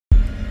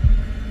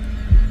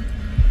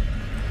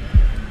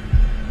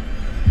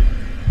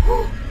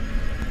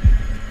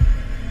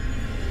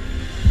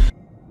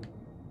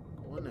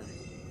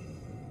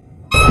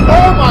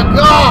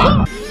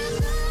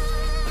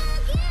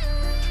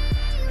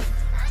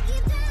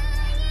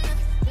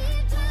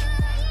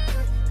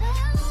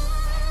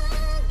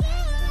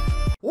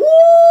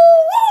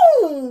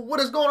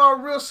y'all,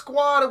 Real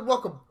Squad, and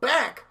welcome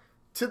back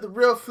to the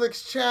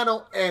RealFlix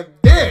channel. And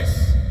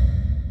this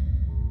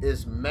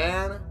is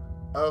Man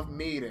of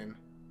Medan.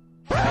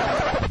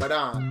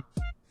 Medan.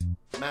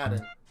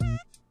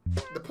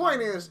 The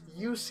point is,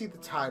 you see the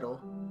title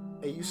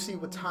and you see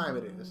what time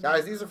it is.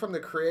 Guys, these are from the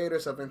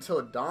creators of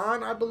Until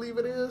Dawn, I believe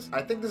it is.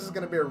 I think this is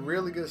going to be a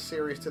really good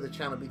series to the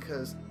channel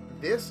because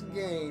this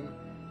game,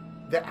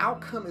 the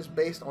outcome is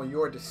based on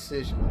your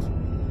decisions.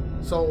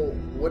 So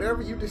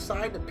whatever you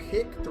decide to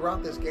pick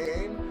throughout this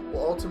game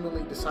will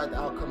ultimately decide the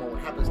outcome on what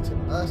happens to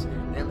us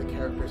and the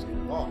characters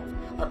involved.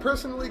 I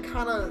personally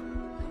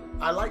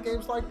I like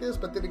games like this,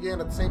 but then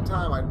again, at the same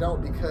time, I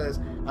don't, because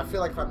I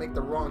feel like if I make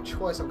the wrong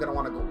choice, I'm gonna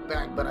want to go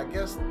back. But I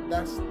guess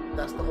that's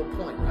the whole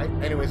point, right?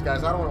 Anyways,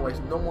 guys, I don't want to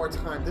waste no more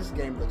time. This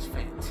game looks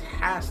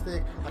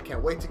fantastic. I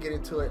can't wait to get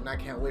into it, and I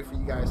can't wait for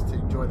you guys to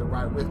enjoy the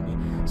ride with me.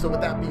 So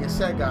with that being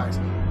said, guys,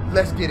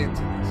 let's get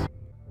into this.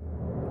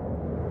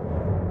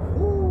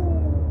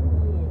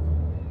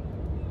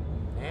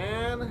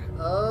 Man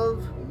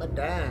of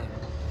Medan.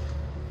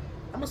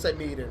 I'm gonna say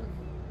Medan.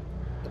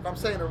 If I'm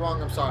saying it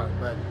wrong, I'm sorry,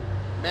 but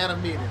Man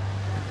of Medan.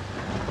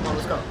 Come on,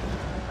 let's go.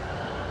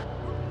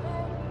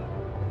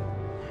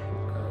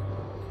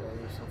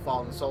 Okay, some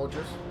fallen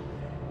soldiers.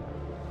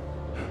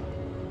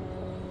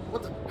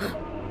 What the?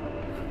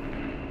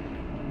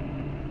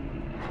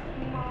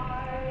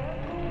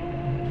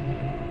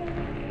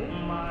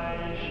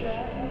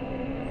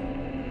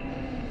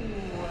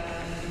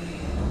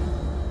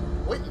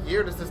 What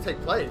year does this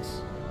take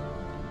place?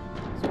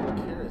 That's what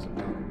I'm curious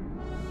about.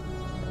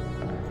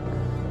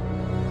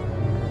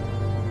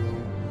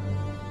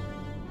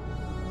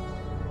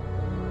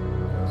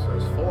 So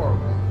there's 4 of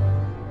them.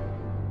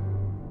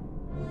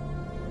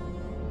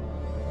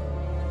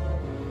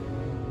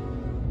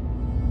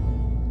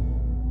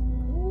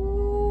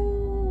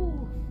 Ooh.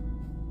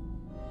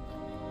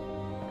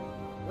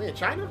 We in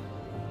China?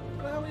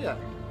 Where the hell we at?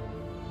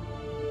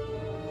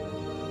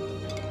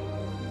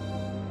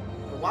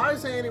 Why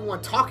isn't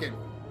anyone talking?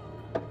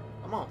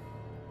 Come on.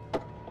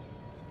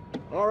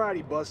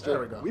 Alrighty, Buster. There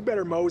we go. We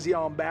better mosey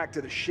on back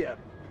to the ship.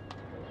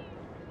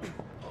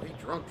 Oh, he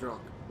drunk.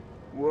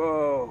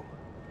 Whoa.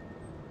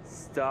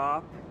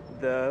 Stop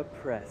the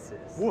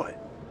presses. What?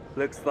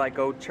 Looks like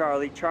old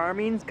Charlie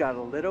Charming's got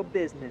a little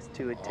business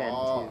to attend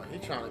Oh, he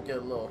trying to get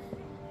a little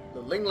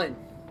ling ling.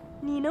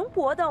 你能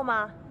搏斗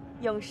吗，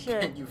勇士？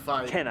 Can you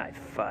fight? Can I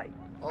fight?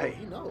 Oh, Hey.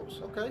 he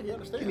knows. Okay, he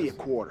understands. Give me a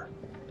quarter.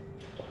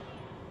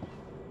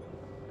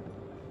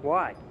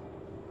 Why?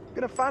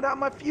 Gonna find out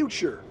my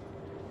future.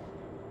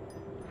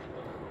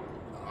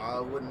 I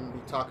wouldn't be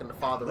talking to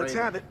Father Let's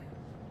Raven. have it.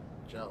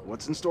 Joe.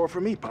 What's in store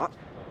for me, Pop?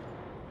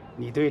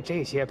 你对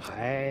这些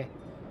牌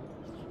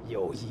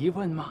有疑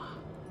问吗？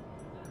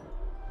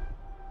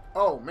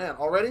 Oh man,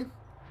 already?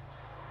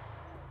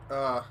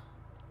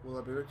 Will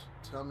I be rich?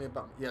 Tell me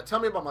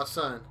about my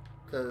son,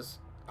 because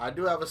I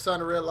do have a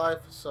son in real life,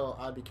 so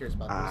I'd be curious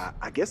about this.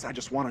 I guess I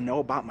just want to know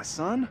about my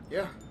son.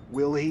 Yeah.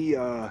 Will he,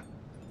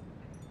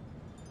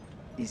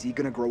 is he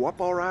gonna grow up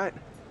all right?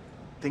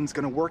 Things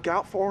gonna work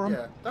out for him?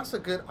 Yeah, that's a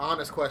good,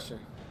 honest question.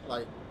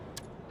 Like,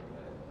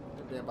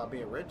 damn, about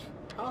being rich?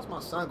 How's my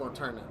son gonna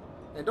turn out?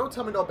 And don't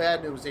tell me no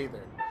bad news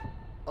either.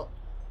 Oh,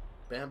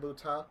 bamboo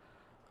tile.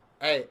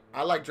 Hey,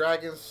 I like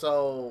dragons,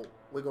 so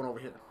we're going over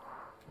here.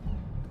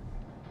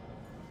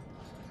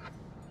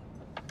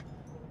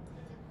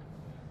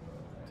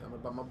 Tell me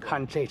about my boy.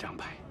 看这张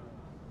牌，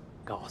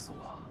告诉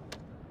我，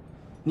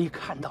你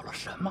看到了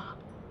什么？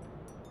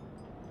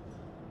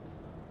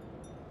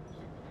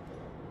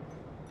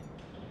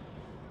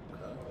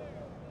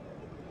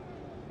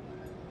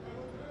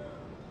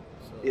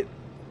 It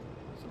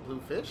Some blue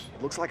fish.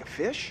 looks like a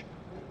fish.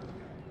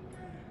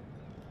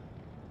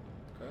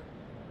 Okay,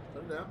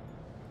 put it down.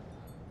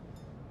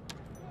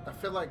 I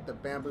feel like the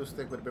bamboo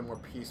stick would have been more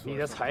peaceful. 你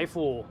的财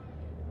富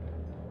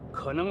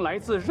可能来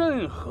自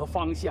任何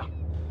方向，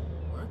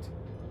 What?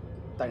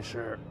 但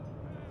是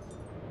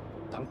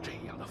当这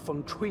样的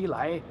风吹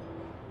来，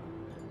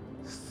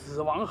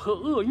死亡和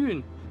厄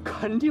运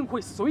肯定会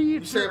随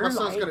You 之 saying 而 my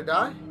son's 来。 gonna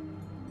die?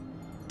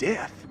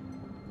 Death.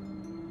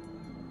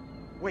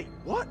 Wait,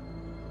 what?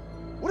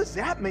 What does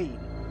that mean?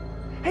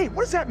 Hey,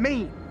 what does that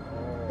mean?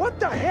 What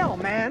the hell,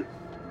 man?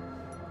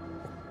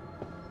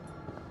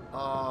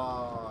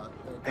 I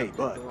think Hey, I picked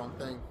bud. the wrong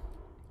thing.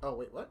 Oh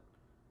wait, what?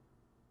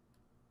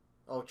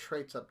 Oh,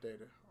 traits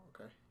updated.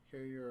 Okay,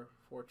 here your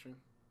fortune.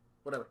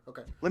 Whatever.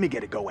 Okay. Let me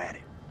get a go at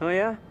it. Oh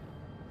yeah?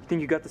 You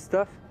think you got the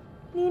stuff?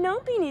 你能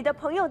比你的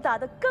朋友打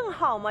得更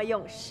好吗，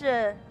勇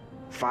士？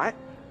 Fight?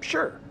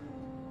 Sure.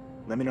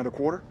 Let me another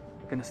quarter.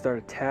 Gonna start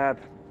a tab.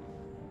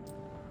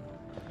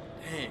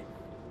 Dang.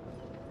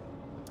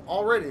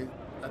 Already,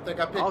 I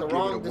think I picked I'll the give it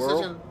wrong a whirl.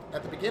 decision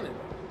at the beginning.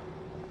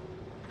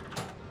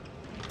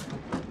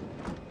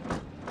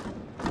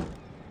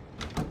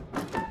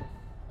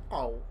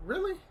 Oh,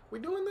 really? We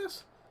doing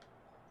this?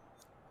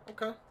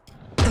 Okay.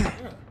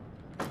 Yeah.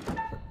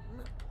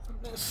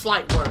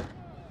 Slight work.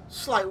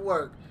 Slight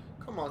work.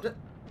 Come on.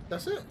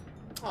 That's it.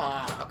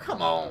 Ah,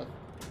 come on.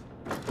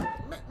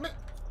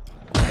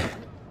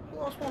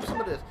 else wants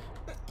some of this?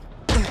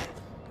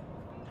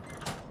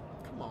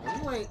 Come on,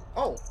 you ain't.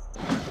 Oh,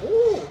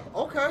 ooh,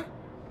 okay.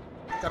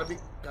 Gotta be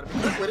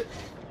quick with it.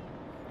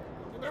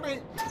 That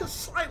ain't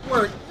just slight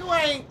work. You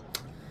ain't,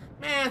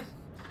 man.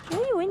 我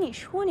以为你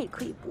说你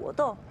可以搏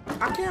斗。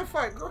 I can't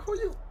fight, girl. Who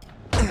you?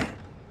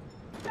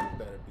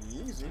 Better be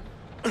easy.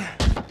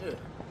 Yeah.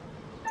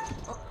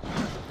 Oh.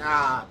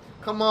 Nah,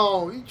 come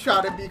on. You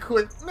try to be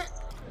quick, man.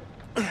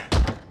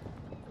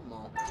 Come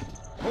on.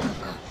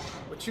 Oh.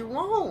 What you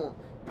want?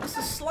 This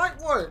is slight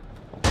work.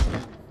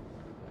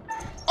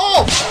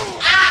 Oh!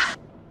 Ah!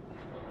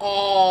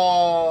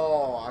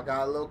 Oh! I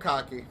got a little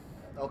cocky.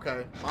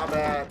 Okay, my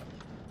bad.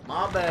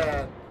 My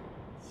bad.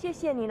 谢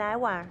谢你来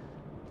玩。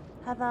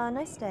Have a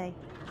nice day.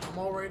 I'm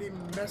already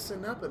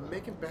messing up and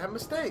making bad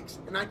mistakes,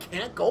 and I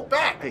can't go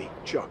back. Hey,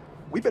 Chuck,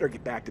 we better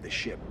get back to the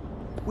ship.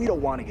 We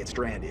don't want to get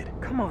stranded.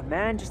 Come on,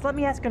 man. Just let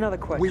me ask another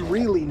question. We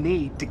really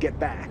need to get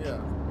back. Yeah,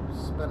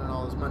 spending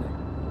all this money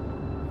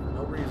for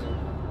no reason.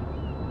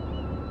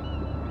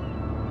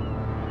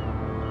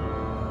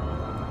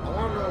 I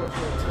want to know if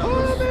you'll tell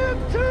us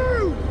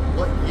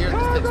what year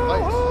this takes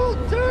place.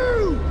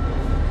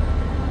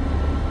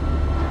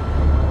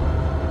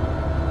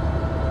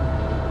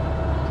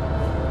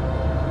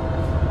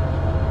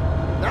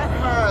 That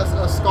has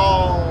a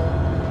skull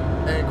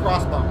and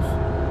crossbones.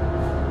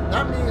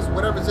 That means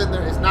whatever's in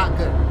there is not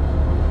good.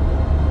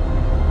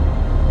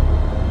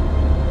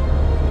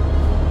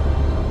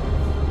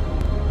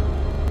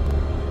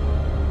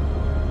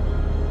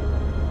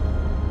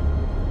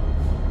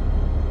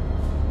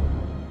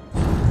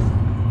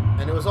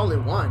 And it was only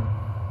one,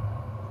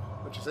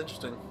 which is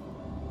interesting.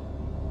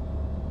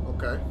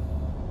 Okay.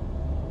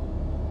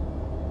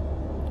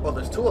 Well,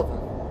 there's two of them.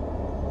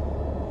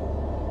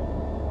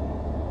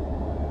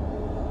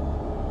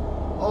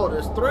 Oh,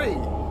 there's three.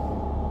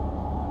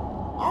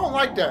 I don't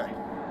like that.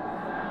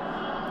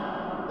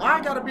 Why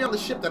I gotta be on the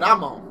ship that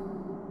I'm on?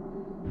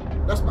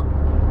 That's my...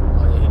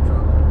 Oh, yeah, he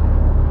drunk.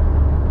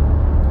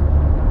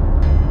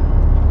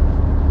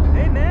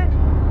 Hey, man.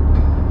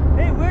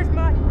 Hey, where's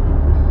my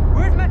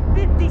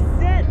 50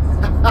 cents?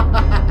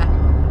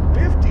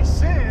 50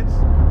 cents?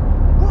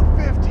 What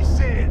 50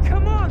 cents?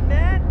 Come on,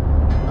 man.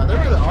 Are they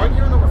really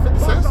arguing over 50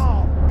 cents?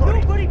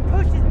 Nobody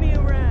pushes me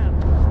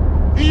around.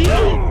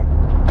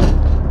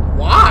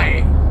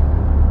 Why?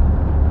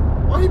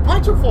 What he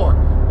punch him for?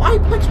 Why he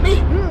punch me?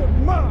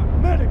 In my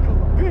medical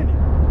opinion,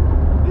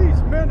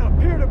 these men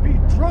appear to be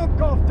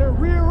drunk off their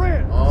rear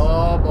ends.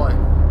 Oh boy.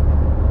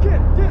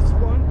 Get this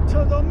one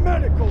to the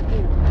medical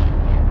ward.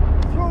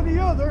 Throw the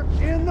other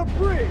in the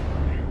brig.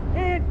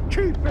 And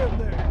keep him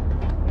there.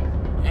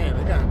 Man,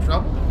 they got in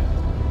trouble.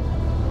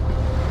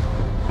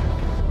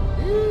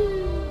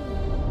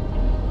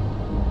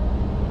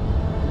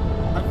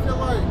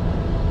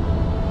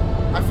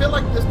 I feel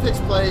like this takes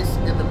place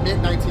in the mid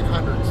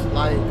 1900s,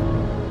 like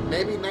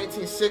maybe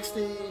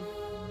 1960,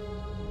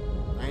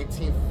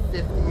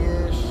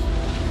 1950-ish.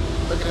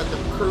 Looking at the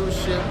cruise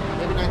ship,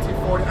 maybe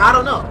 1940. I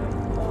don't know.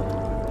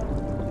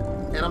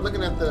 And I'm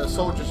looking at the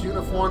soldiers'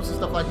 uniforms and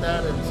stuff like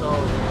that, and so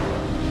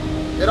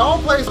it all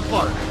plays a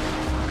part.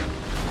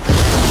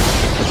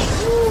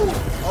 Woo.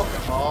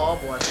 Okay. Oh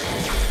boy.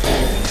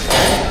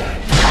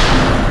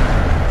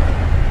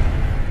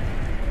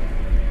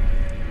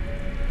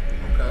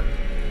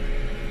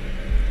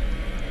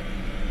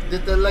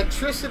 Did the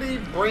electricity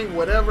bring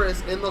whatever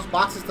is in those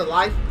boxes to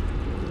life?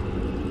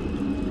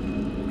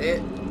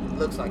 It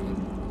looks like it.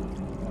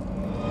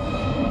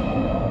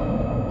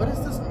 What is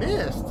this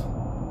mist?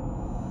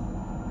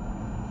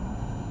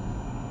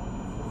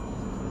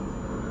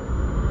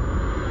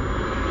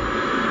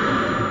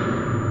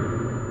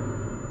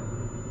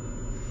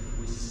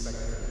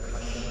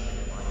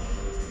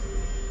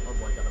 Oh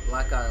boy, got a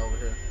black eye over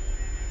here.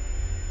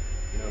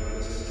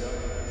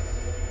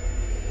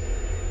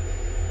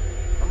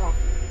 Come on.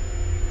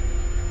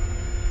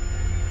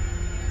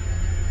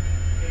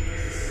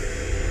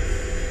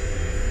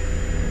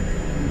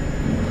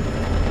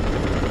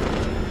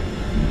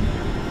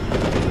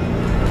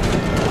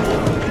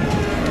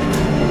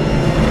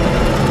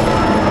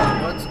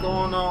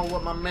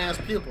 With my man's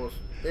pupils,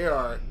 they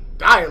are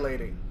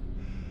dilating.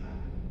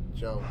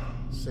 Joe,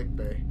 sick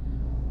bay,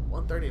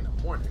 1:30 in the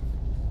morning.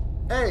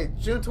 Hey,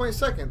 June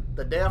 22nd,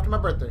 the day after my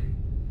birthday.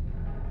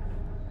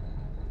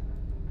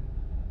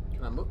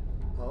 Can I move?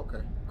 Oh,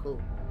 okay,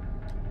 cool.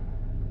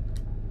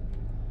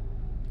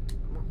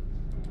 Come on.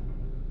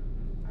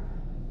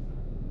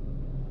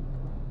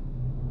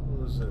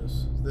 Who is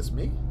this? Is this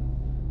me?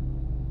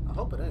 I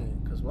hope it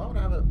ain't, because why would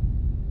I have a...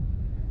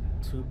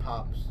 Two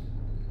pops.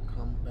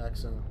 Come back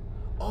soon.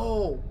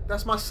 Oh,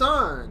 that's my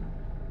son.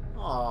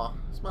 Aw,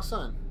 it's my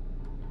son.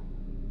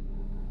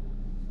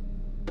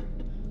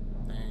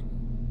 Dang.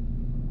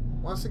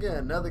 Once again,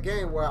 another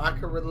game where I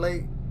could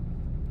relate,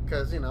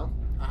 because, you know,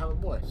 I have a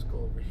boy. Let's go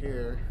over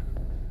here.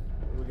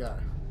 What we got?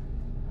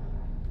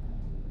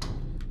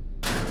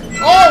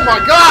 Oh my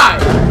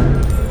God!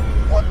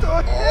 What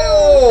the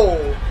hell?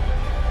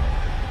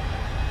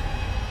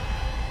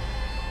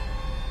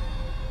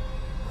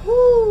 Oh!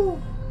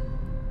 Whoo!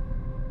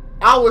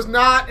 I was was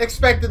not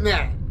expecting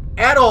that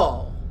at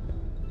all.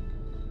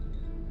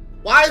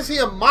 Why is he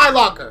in my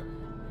locker?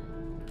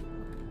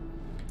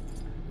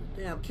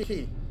 Damn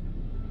key.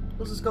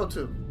 What's this go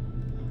to?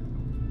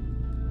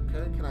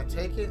 Okay, can I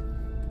take it?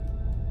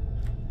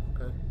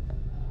 Okay.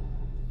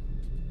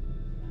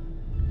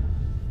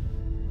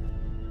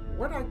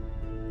 Where'd I...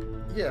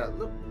 Yeah,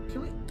 look,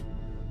 can we...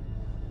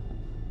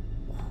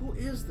 Who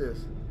is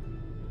this?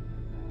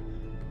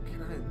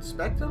 Can I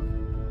inspect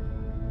him?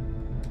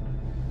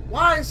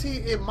 Why is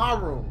he in my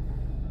room?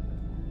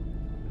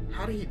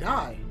 How did he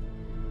die?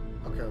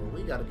 Okay, well,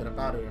 we gotta get up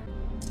out of here.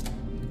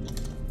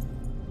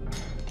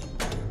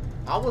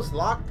 I was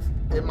locked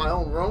in my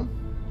own room?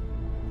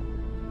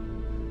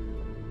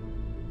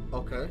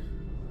 Okay,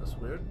 that's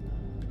weird.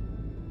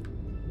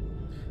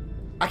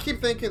 I keep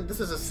thinking this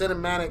is a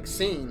cinematic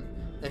scene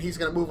and he's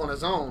gonna move on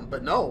his own,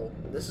 but no,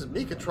 this is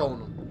me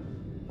controlling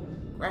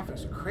him.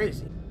 Graphics are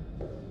crazy.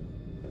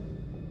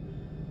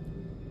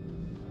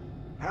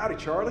 Howdy,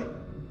 Charlie.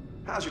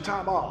 How's your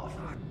time off?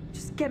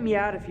 Just get me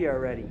out of here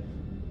already.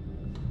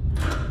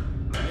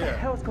 What the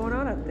hell's going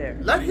on up there?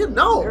 Let him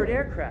know. I heard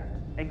aircraft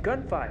and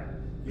gunfire.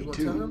 You Me gonna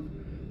too. tell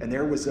him? And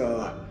there was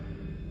a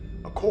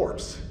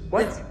corpse.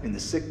 What? In the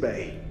sick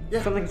bay.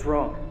 Yeah. Something's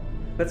wrong.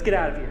 Let's get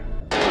out of here.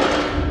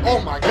 Oh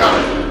my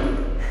God.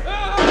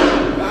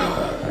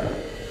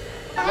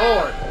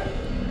 Lord.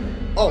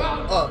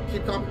 Oh,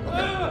 keep calm.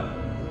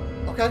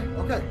 Okay.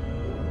 Okay.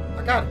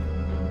 I got it.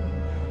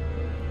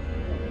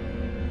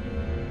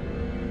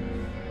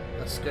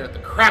 That scared the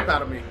crap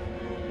out of me.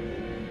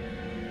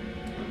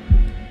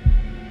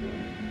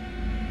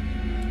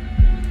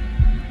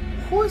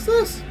 Who is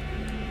this?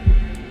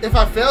 If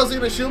I fail, is he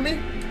gonna shoot me?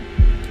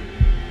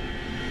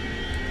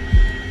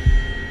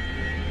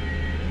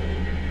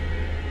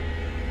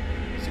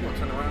 Is he gonna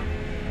turn around?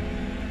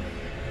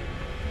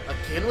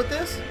 Again with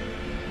this?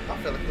 I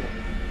feel like cool.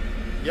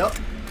 Yup.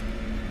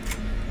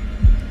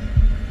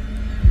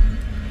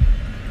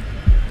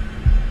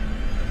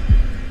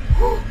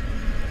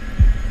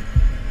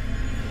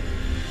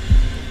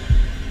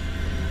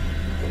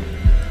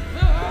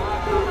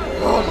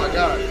 Oh my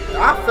God.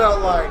 I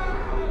felt like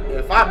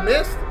if I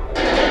missed,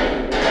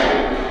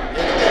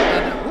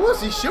 who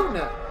is he shooting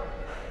at?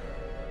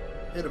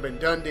 It'd have been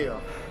done deal.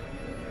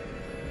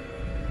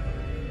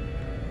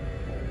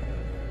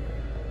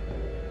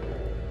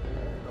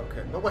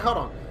 Okay, but wait, hold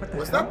on.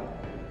 Was that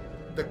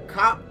the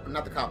cop?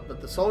 Not the cop, but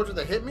the soldier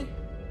that hit me?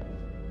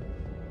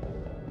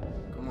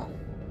 Come on.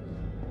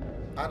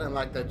 I didn't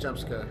like that jump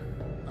scare.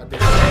 I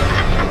did.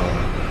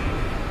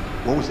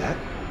 What was that?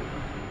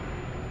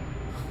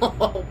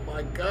 Oh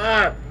my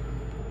God.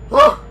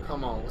 Whew.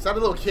 Come on. Was that a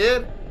little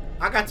kid?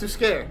 I got too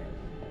scared.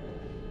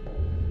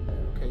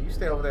 Okay, you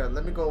stay over there.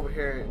 Let me go over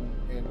here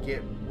and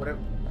get whatever.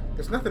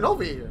 There's nothing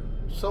over here.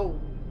 So,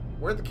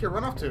 where'd the kid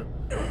run off to?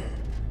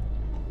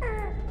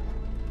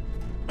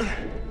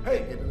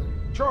 Hey,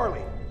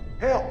 Charlie,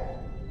 help.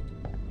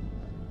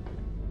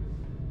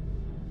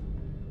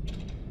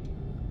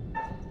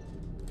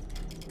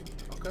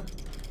 Okay.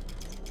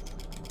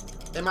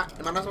 Am I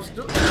not supposed to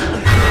do it?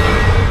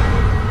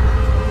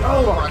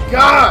 Oh my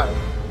God!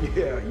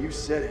 Yeah, you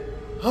said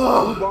it.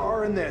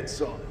 Bar and then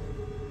some.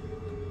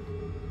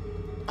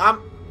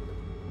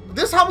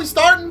 This how we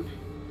starting?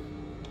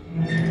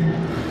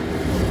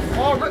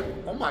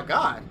 Oh my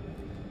God!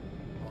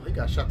 Oh, he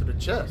got shot through the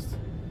chest.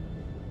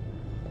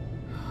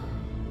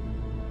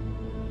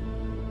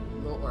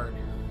 Lord,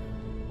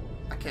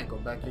 I can't go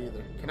back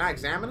either. Can I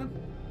examine him?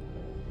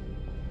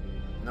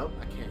 Nope,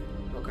 I can't.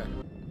 Okay,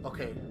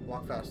 okay,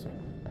 walk faster.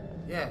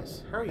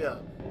 Yes, hurry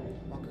up.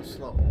 Walking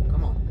slow.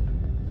 Come on.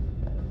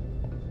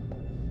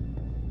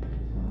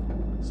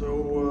 So,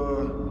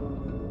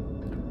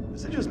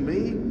 is it just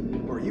me,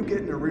 or are you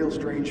getting a real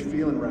strange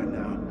feeling right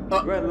now?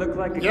 Do I look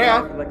like a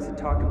yeah. guy who likes to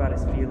talk about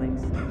his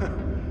feelings?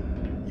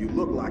 You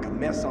look like a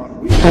mess on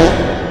wheels.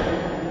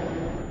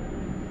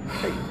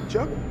 Hey,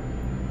 Chuck.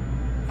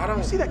 I don't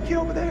You see that kid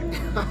over there?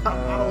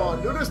 I don't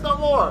want to do this no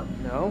more.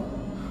 No?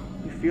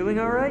 You feeling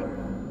alright?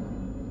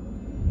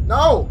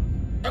 No.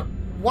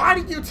 Why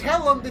did you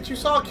tell him that you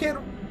saw a kid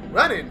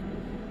running?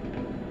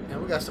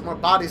 And we got some more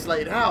bodies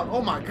laid out.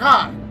 Oh my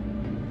God.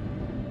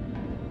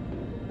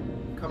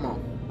 Come on.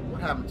 What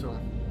happened to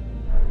him?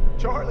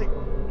 Charlie,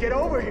 get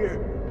over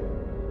here.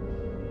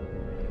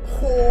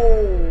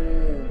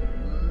 Oh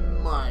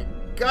my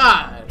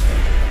God.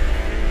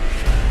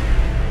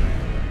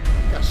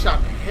 Got shot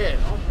in the head.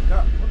 Oh my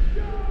God.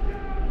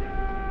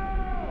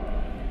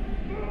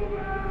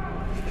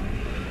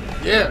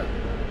 Yeah.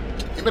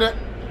 Give me that.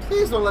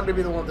 Please don't let me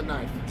be the one with the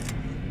knife.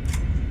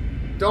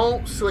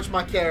 Don't switch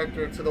my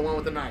character to the one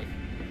with the knife.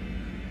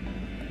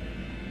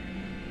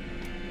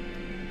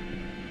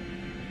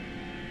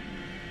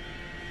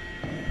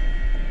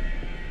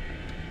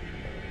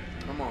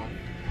 Come on.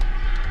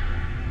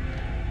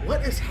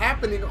 What is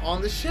happening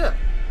on the ship?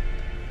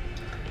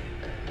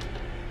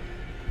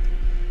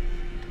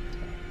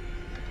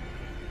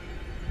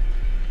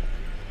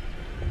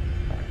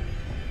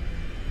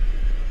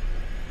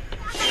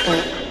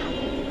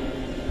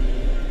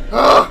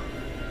 Oh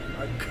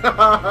my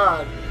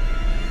god!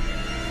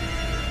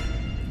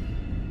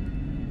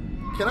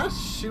 Can I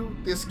shoot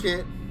this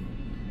kid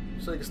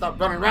so he can stop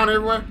running around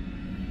everywhere?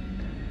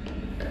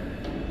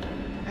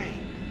 Hey,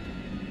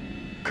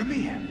 come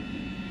here.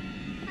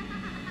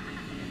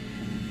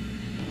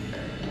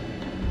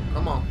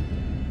 Come on.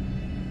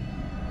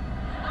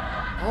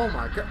 Oh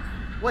my god.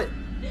 Wait,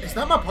 is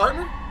that my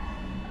partner?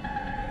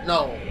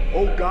 No.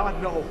 Oh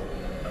God, no.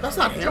 That's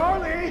not him.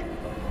 Charlie!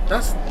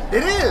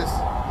 It is!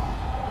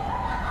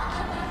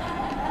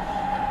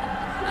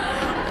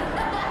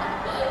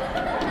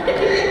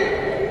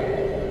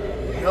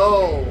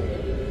 No.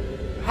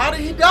 How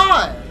did he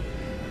die?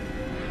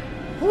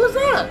 Who is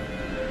that?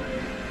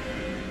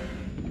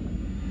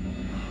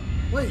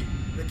 Wait,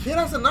 the kid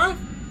has a knife?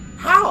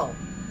 How?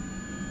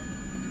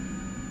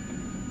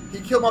 He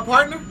killed my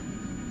partner?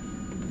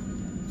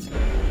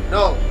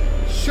 No.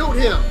 Shoot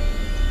him.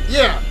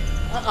 Yeah.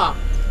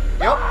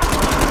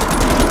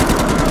 Yep.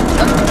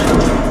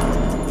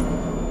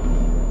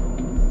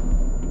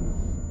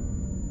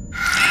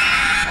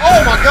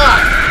 Oh my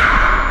god.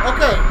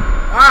 Okay.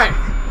 Alright.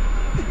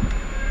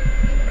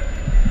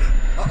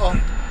 Uh-oh.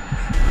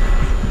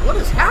 What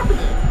is happening?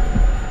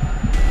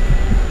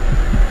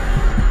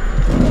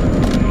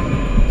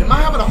 Am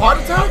I having a heart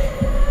attack?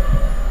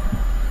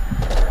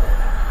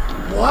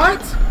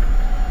 What?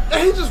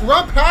 And he just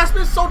run past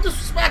me? So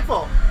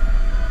disrespectful.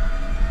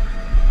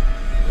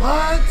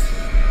 What?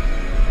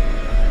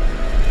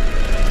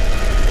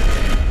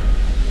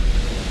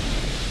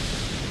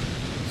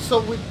 So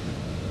we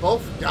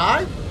both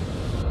died?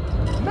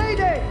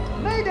 Mayday!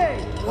 Mayday!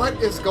 What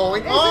is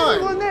going Is on?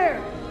 anyone there?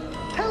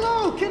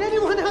 Hello? Can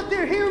anyone out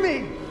there hear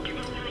me?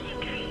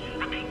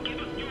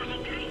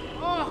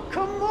 Oh,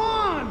 come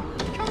on!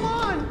 Come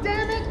on,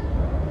 damn it!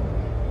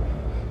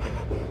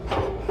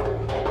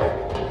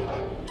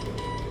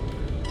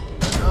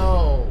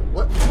 No.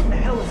 What? What the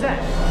hell is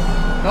that?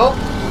 Nope.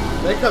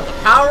 They cut the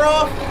power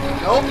off?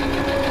 Nope.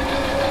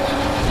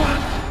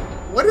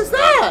 What is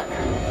that?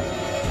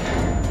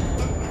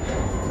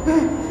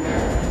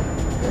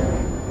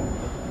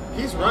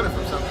 He's running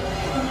from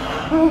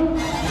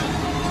something.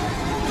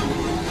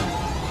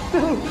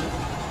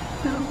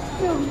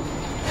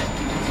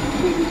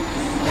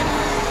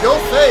 Your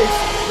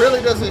face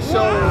really doesn't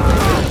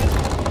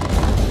show.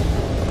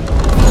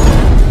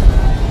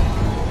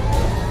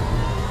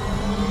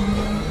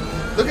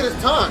 Look at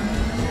his tongue.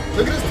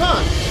 Look at his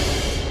tongue.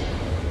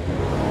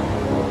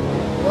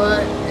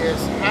 What is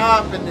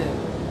happening?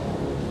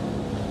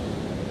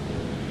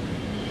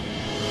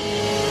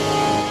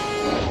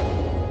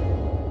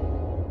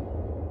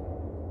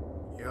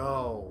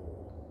 Yo.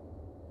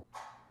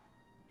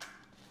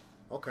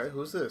 Okay,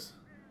 who's this?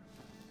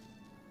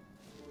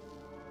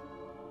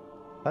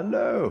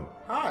 Hello,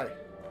 Hi.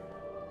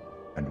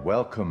 and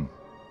welcome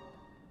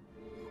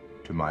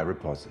to my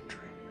repository.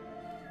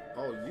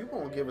 Oh, you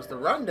gonna give us the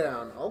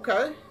rundown.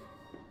 Okay.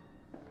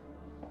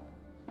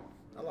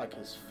 I like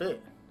his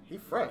fit. He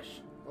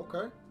fresh.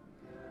 Okay.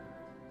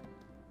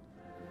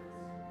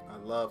 I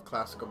love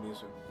classical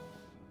music.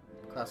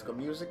 Classical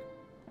music,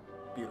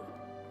 beautiful.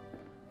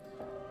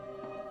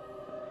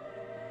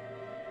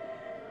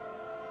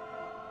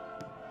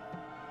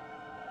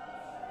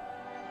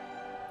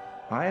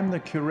 I am the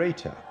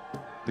curator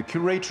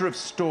of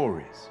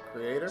stories.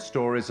 Creator?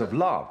 Stories of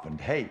love and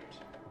hate,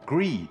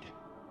 greed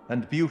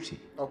and beauty,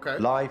 Okay.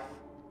 life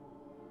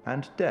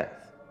and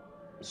death.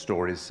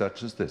 Stories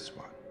such as this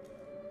one.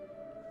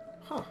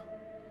 Huh.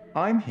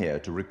 I'm here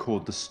to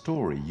record the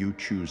story you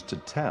choose to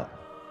tell.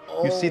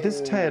 You see,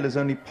 this tale is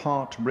only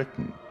part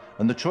written,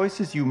 and the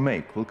choices you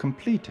make will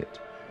complete it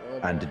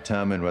and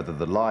determine whether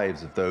the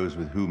lives of those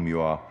with whom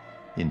you are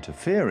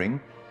interfering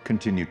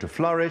continue to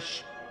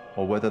flourish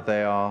or whether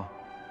they are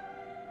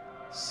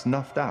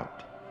snuffed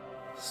out.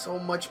 So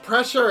much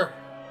pressure.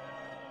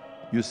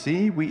 You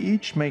see, we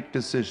each make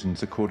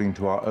decisions according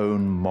to our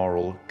own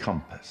moral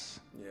compass.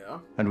 Yeah.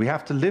 And we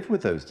have to live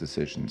with those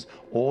decisions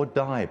or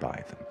die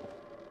by them.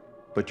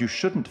 But you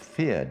shouldn't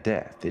fear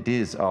death. It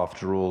is,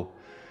 after all,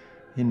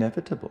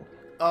 inevitable.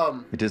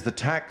 It is the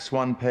tax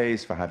one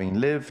pays for having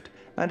lived,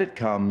 and it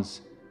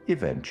comes,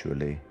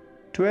 eventually,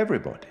 to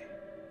everybody.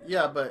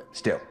 Yeah, but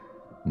Still,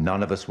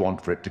 none of us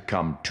want for it to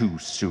come too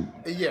soon.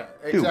 yeah,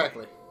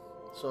 exactly.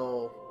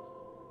 So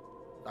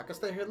I can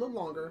stay here a little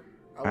longer.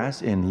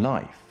 As in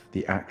life,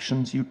 the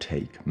actions you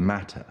take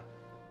matter.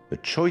 The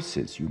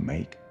choices you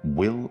make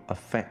will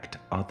affect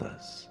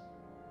others.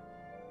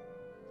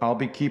 I'll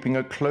be keeping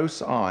a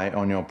close eye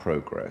on your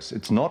progress.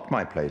 It's not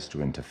my place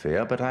to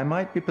interfere, but I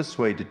might be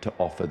persuaded to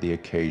offer the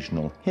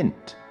occasional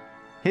hint.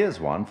 Here's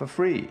one for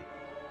free.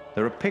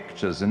 There are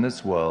pictures in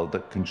this world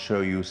that can show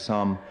you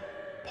some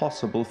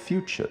possible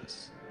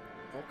futures.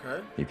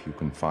 Okay. If you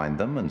can find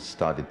them and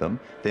study them,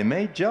 they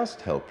may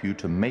just help you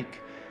to make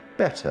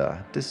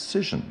better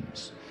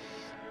decisions.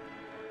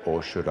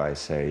 Or should I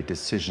say,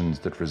 decisions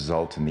that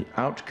result in the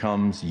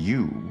outcomes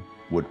you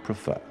would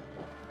prefer.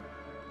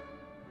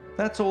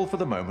 That's all for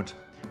the moment.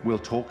 We'll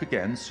talk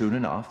again soon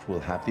enough. We'll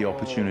have the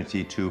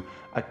opportunity to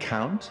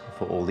account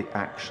for all the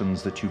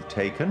actions that you've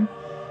taken.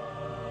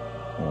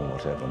 or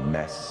whatever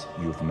mess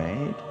you've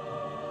made.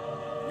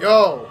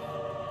 Yo,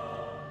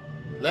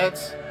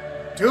 let's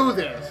do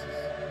this.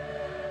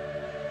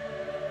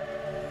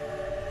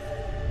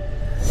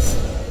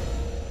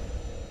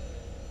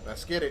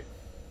 Let's get it.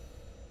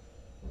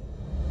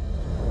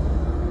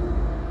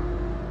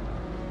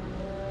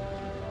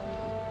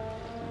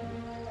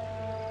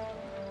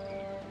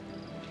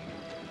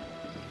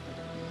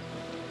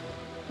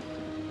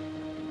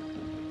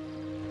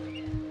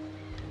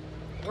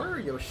 Where are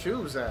your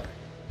shoes at?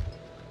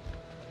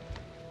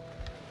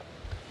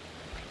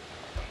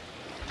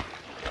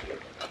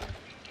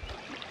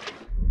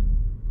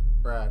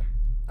 Brad,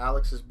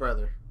 Alex's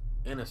brother,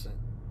 innocent.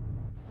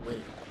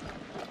 Wait.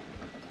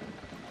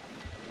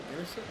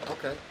 Innocent?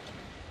 Okay.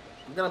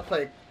 I'm gonna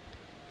pay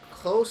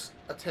close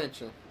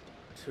attention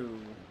to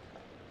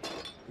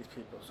these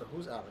people. So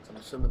who's Alex? I'm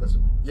assuming that's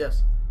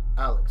yes,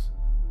 Alex,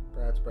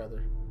 Brad's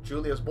brother,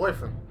 Julia's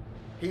boyfriend.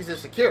 He's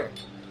insecure.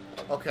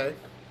 Okay.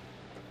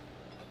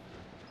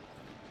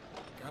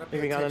 Gotta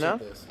pay attention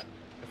to this.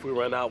 If we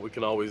run out, we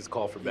can always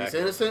call for backup.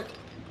 He's innocent.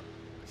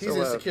 He's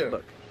insecure.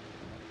 Look,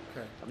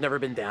 okay. I've never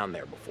been down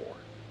there before.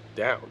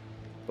 Down?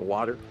 The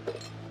water,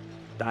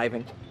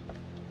 diving.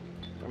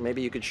 Or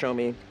maybe you could show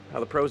me how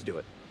the pros do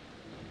it.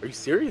 Are you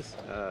serious?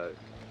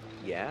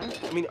 Yeah?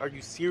 I mean, are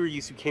you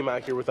serious you came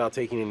out here without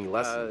taking any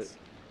lessons?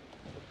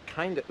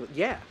 Kind of,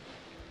 yeah.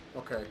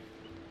 Okay.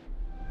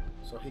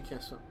 So he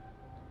can't swim.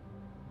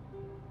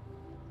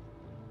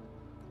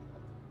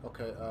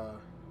 Okay,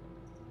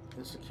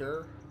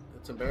 insecure?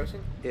 It's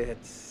embarrassing?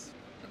 It's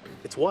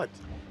what?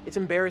 It's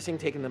embarrassing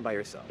taking them by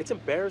yourself. It's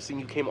embarrassing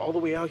you came all the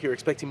way out here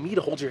expecting me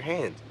to hold your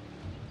hand.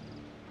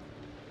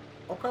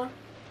 Okay.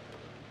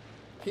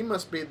 He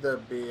must be the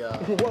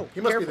Whoa,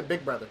 he must careful. be the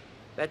big brother.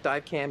 That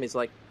dive cam is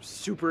like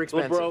super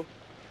expensive. Look, bro,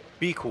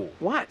 be cool.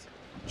 What?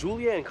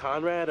 Julia and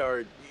Conrad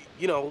are,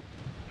 you know,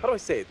 how do I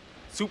say it?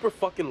 Super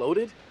fucking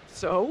loaded.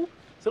 So?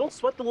 So don't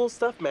sweat the little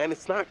stuff, man.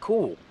 It's not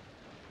cool.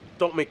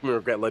 Don't make me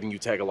regret letting you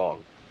tag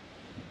along.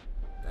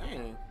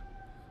 Dang.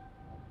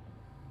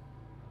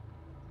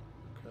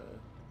 Okay.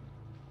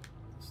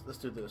 Let's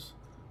do this.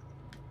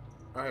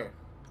 Right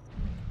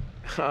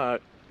here.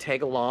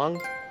 Tag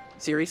along?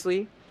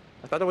 Seriously?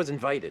 I thought I was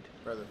invited.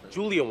 Brother thing.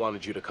 Julia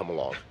wanted you to come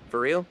along. For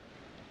real?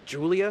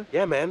 Julia?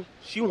 Yeah, man.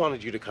 She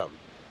wanted you to come.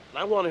 And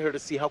I wanted her to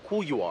see how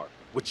cool you are,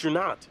 which you're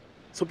not.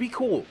 So be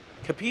cool.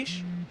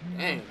 Capiche?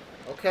 Dang.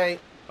 Okay.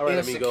 All right,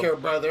 insecure amigo.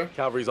 brother.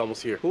 Calvary's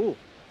almost here. Cool.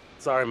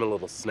 Sorry I'm a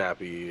little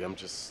snappy. I'm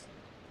just...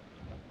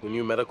 Who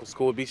knew medical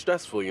school would be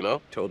stressful, you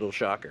know? Total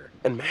shocker.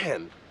 And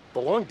man, the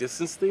long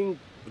distance thing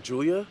with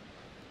Julia,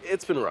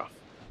 it's been rough.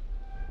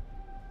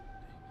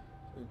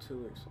 In 2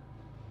 weeks.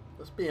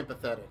 Let's be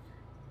empathetic.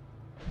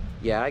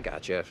 Yeah, I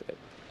gotcha. It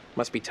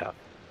must be tough.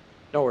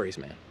 No worries,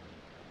 man.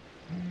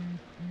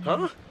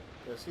 Huh?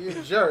 Yes, he's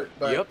a jerk,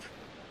 but Yep.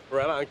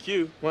 Right on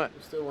cue. What?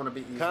 we still want to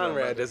be easy.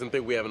 Conrad doesn't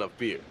think we have enough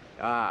beer.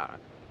 Ah,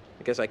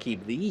 I guess I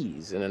keep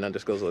these in an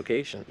undisclosed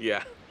location.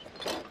 Yeah.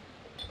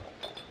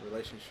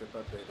 Relationship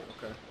updated.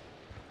 Okay.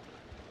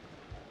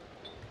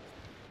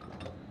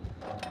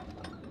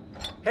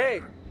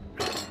 Hey!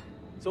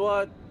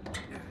 So,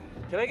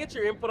 can I get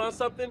your input on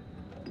something?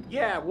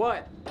 Yeah,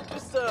 what?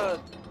 Just,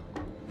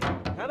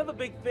 kind of a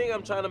big thing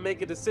I'm trying to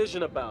make a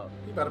decision about.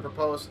 He better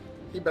propose.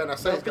 He better not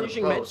say he's gonna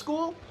Finishing propose. med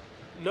school?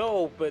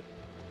 No, but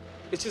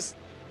it's just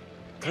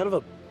kind of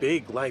a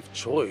big life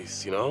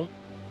choice, you know?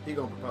 He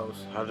gonna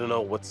propose. I don't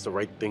know what's the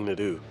right thing to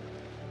do.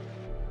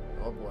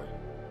 Oh boy.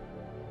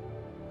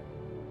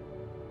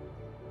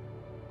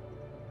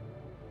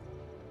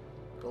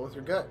 Go with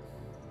your gut.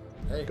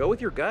 Hey. Go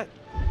with your gut.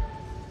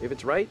 If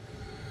it's right,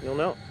 you'll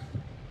know.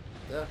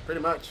 Yeah,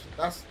 pretty much.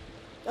 That's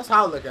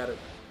how I look at it.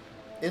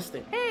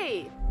 Instinct.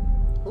 Hey,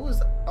 Who is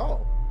that?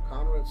 Oh,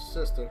 Conrad's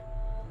sister.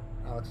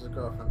 Alex's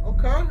girlfriend.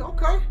 Okay,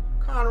 okay.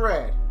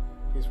 Conrad.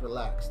 He's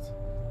relaxed.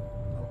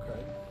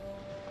 Okay.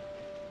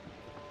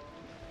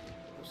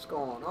 What's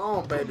going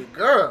on, baby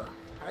girl?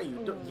 How you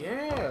doing?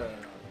 Yeah,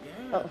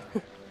 yeah. Oh,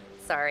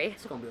 sorry.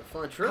 It's gonna be a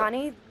fun trip.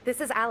 Connie, this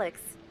is Alex.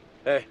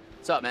 Hey.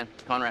 What's up, man?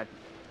 Conrad.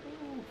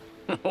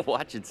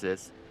 Watch it,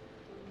 sis.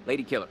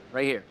 Lady killer,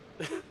 right here.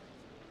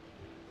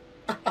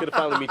 Good to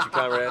finally meet you,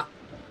 Conrad.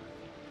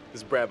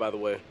 This is Brad, by the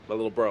way, my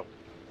little bro.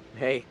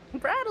 Hey.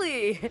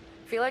 Bradley!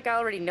 Feel like I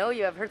already know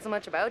you. I've heard so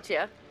much about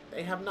you.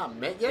 They have not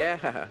met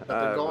yet? Yeah, But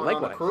they're going on a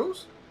likewise.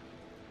 cruise?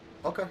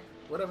 Okay,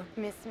 whatever.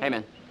 Miss me. Hey,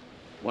 man.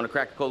 Want to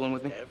crack a cold one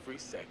with me? Every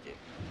second.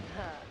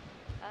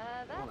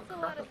 That's wanna a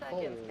crack lot of a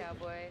seconds, cold.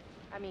 cowboy.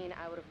 I mean,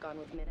 I would have gone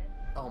with minutes.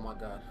 Oh my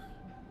god.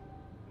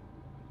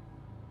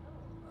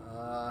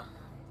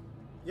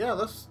 Yeah,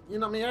 let's, you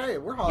know what I mean? Hey,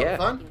 we're all having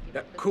fun.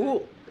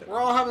 Cool. We're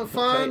all having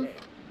fun.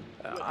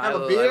 I Have a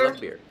love beer.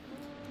 beer.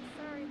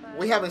 Sorry, bud.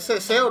 We haven't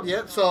set sailed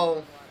yet,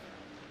 so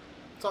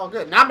it's all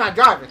good. Now I'm not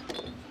driving,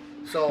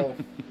 so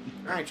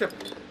I ain't tripping.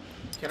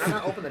 Can I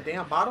not open the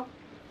damn bottle?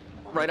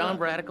 Oh my Right on,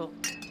 God. Radical.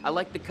 I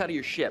like the cut of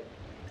your ship.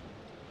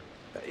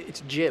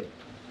 It's jib.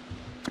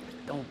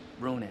 Don't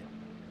ruin it.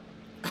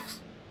 My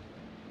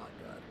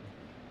God.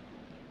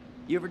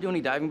 You ever do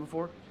any diving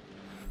before?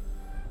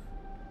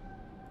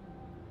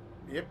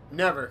 Yep,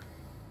 never.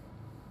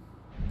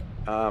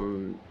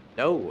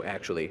 No,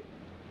 actually.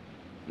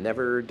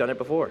 Never done it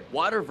before.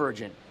 Water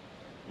virgin.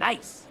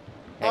 Nice.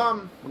 Hey,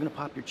 we're gonna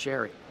pop your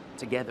cherry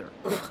together.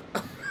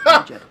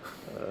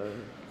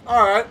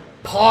 All right.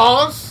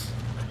 Pause.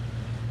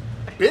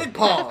 Big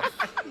pause.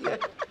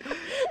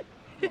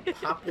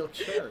 Pop your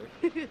cherry.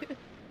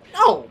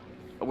 No.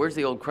 Where's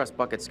the old crust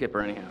bucket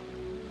skipper anyhow?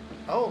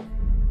 Oh,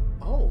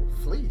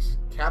 Fleece,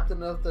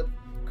 captain of the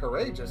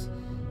courageous.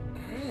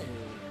 Hey,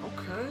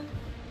 okay.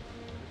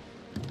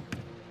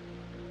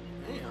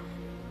 Damn.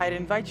 I'd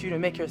invite you to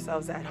make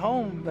yourselves at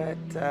home, but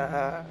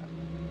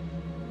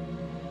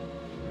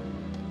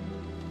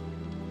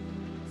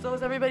so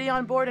is everybody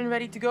on board and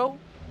ready to go?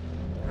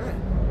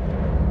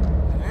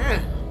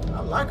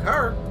 I like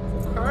her.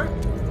 Okay.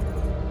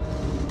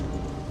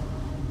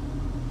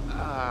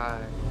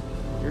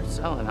 You're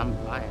selling, I'm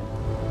buying.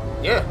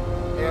 Yeah,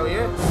 hell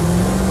yeah.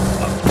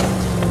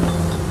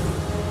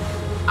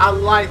 I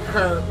like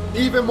her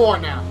even more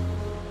now.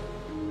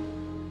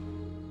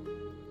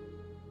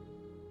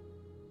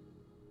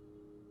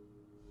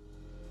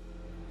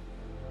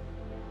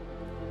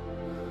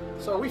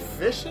 So are we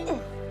fishing?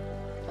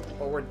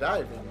 Or we're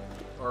diving?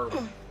 Or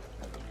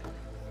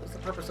what's the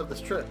purpose of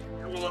this trip?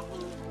 And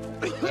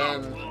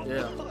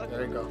yeah,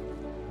 there you go.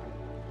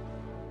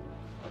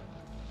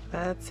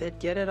 That's it.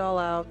 Get it all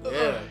out.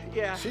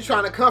 Yeah. She's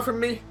trying to comfort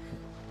me.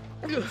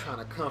 I'm trying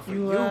to comfort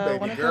you, baby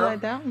wanna girl. lie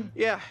down?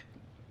 Yeah.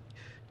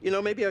 You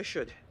know, maybe I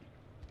should.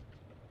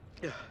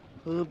 Yeah.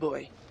 Oh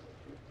boy.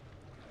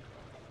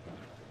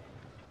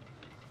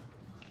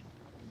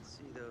 Let's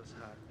see those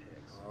hot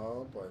picks.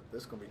 Oh boy,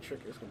 this is gonna be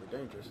tricky. It's gonna be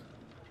dangerous.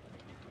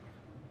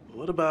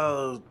 What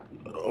about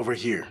over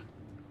here?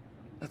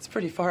 That's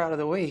pretty far out of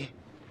the way.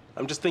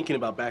 I'm just thinking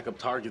about backup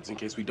targets in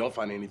case we don't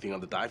find anything on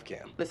the dive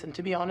cam. Listen,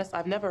 to be honest,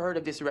 I've never heard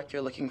of this wreck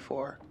you're looking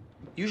for.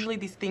 Usually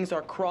these things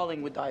are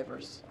crawling with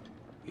divers.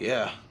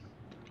 Yeah.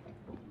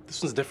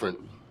 This one's different.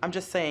 I'm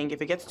just saying,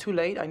 if it gets too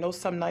late, I know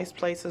some nice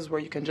places where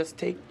you can just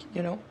take,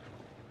 you know,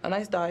 a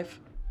nice dive.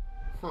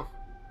 Huh.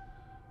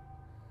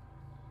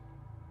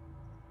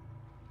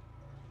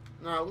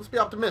 Now, let's be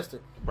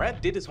optimistic.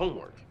 Brad did his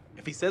homework.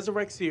 If he says the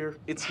wreck's here,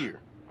 it's here.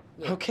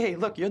 Yeah. Okay,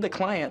 look, you're the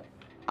client.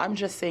 I'm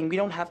just saying we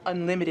don't have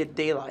unlimited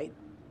daylight.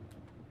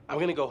 I'm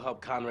gonna go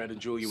help Conrad and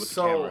Julia with the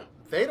So, camera.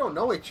 they don't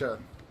know each other.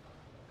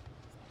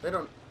 They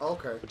don't,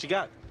 okay. What you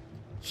got?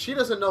 She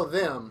doesn't know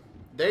them.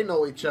 They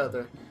know each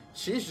other.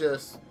 She's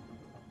just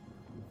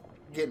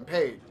getting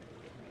paid.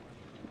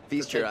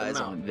 Feast your eyes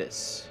on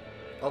this.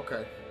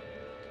 Okay.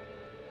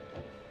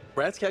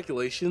 Brad's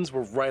calculations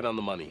were right on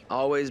the money.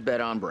 Always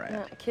bet on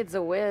Brad. Kid's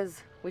a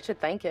whiz. We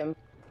should thank him.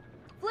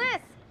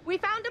 Bliss, we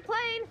found a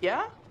plane.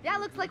 Yeah? Yeah,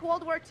 looks like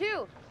World War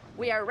II.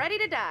 We are ready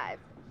to dive.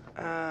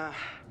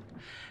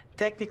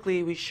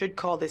 Technically, we should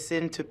call this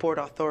in to port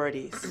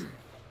authorities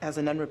as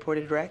an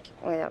unreported wreck.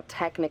 Well,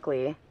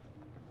 technically.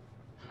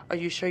 Are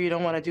you sure you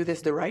don't want to do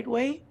this the right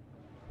way?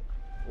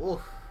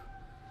 Oof.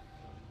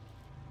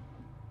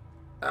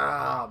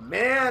 Ah,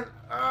 man.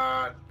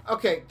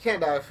 Okay,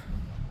 can't dive.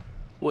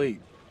 Wait,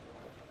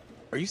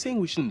 are you saying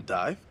we shouldn't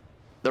dive?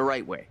 The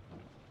right way.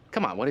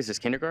 Come on, what is this,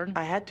 kindergarten?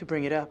 I had to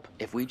bring it up.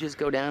 If we just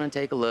go down and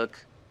take a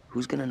look,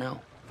 who's gonna know?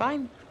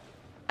 Fine.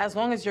 As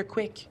long as you're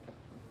quick.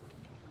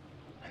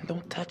 And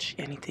don't touch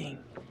anything.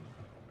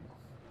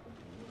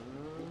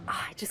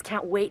 I just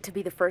can't wait to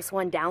be the first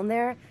one down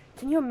there.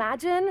 Can you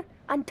imagine?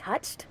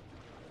 Untouched?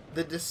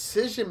 The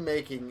decision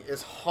making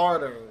is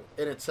harder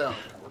in itself.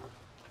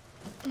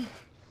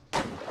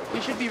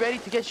 We should be ready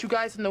to get you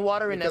guys in the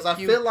water in a few... Because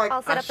I feel like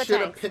I'll set I up the should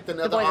have tank. picked The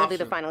another boys will do option.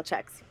 the final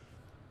checks.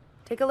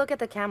 Take a look at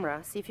the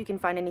camera. See if you can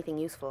find anything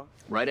useful.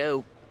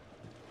 Righto.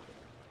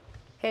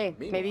 Hey,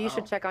 maybe you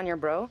should check on your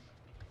bro.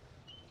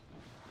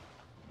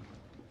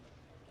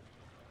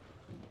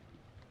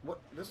 What?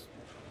 This?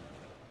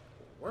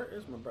 Where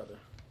is my brother?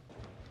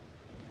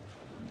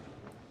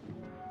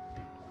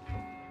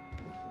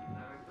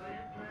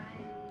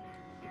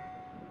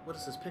 What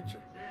is this picture?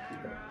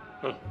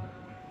 Huh.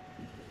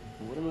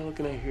 What am I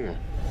looking at here?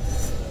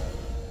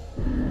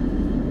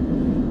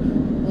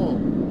 Whoa.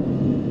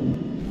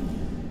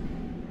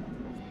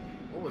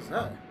 What was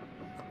that?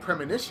 A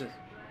premonition.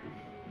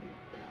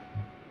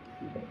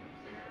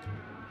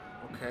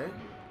 Okay.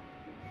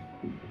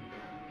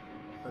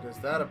 But is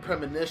that a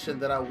premonition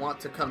that I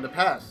want to come to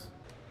pass?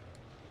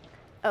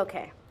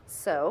 Okay,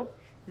 so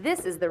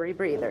this is the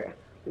rebreather.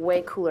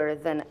 Way cooler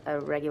than a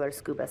regular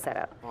scuba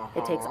setup.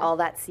 It takes all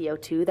that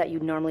CO2 that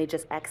you'd normally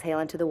just exhale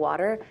into the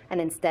water,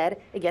 and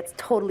instead, it gets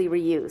totally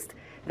reused.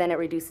 Then it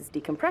reduces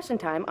decompression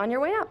time on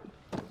your way up.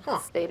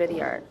 State of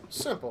the art.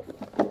 Simple.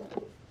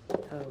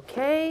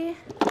 Okay,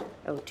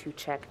 O2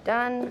 check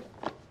done.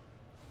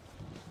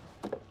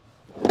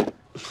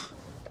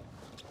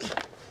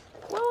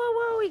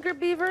 Whoa, Eager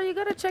Beaver, you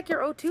gotta check your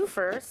O2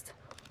 first.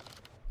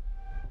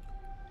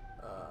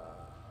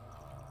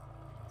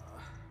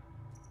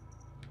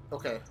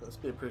 Okay, let's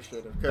be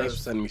appreciative. Thanks for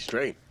setting me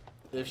straight.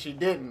 If she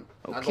didn't,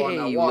 I go in Okay,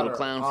 that you water, little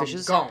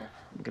clownfishes. I'm gone.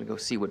 I'm gonna go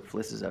see what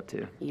Fliss is up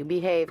to. You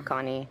behave,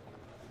 Connie.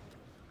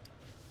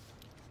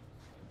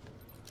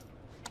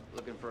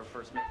 looking for a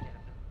first mate,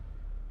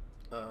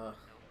 Captain.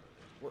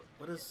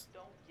 What is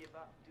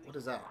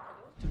that?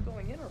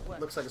 Going in or what?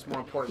 Looks like it's more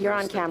important. You're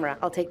on camera.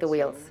 I'll take the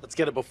wheels. Let's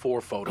get a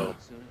before photo.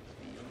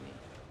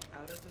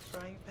 Out of the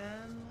frying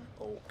pan.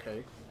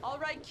 Okay. All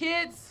right,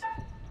 kids.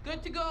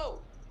 Good to go.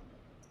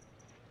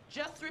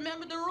 Just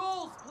remember the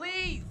rules,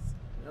 please.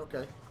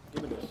 Okay.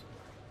 Give me this.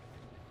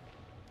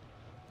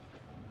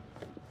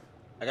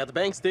 I got the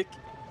bang stick.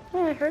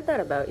 Oh, I heard that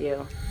about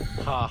you.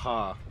 Ha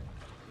ha.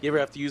 You ever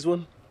have to use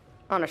one?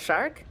 On a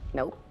shark?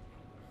 Nope.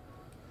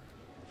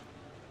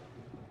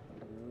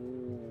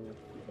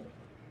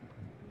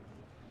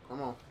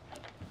 Come on.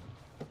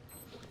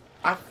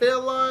 I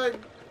feel like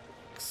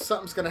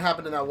something's gonna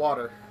happen in that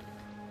water.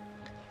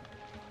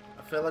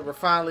 I feel like we're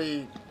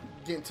finally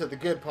getting to the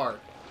good part.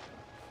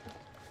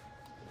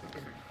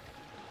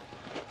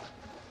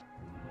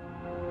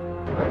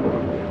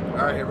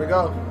 Alright, here we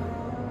go.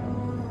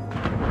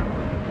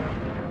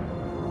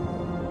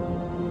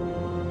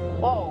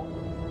 Whoa.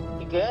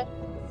 You good?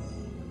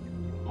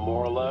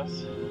 More or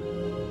less.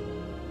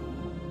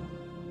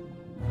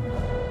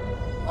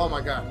 Oh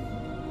my god.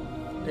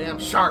 Damn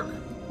shark.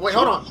 Wait,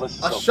 hold on.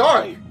 A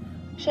shark?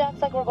 She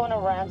acts like we're going to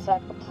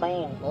ransack the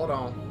plane. Hold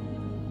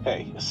on.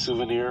 Hey, a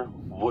souvenir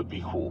would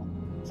be cool.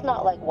 It's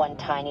not like one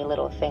tiny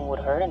little thing would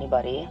hurt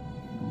anybody.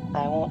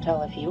 I won't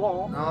tell if you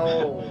won't.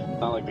 No.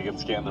 Not like they can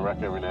scan the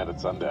wreck every night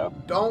at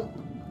sundown. Don't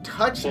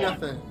touch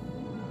nothing.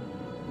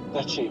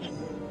 That shape.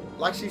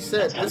 Like she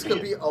said, this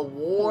could be a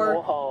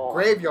war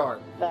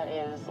graveyard. That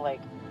is,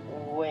 like,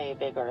 way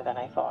bigger than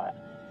I thought.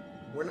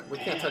 We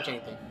can't touch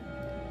anything.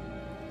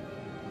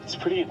 It's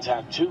pretty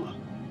intact, too.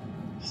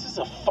 This is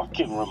a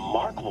fucking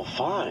remarkable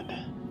find.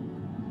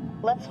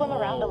 Let's swim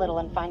around a little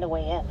and find a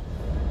way in.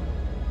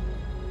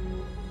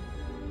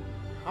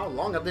 How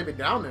long have they been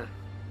down there?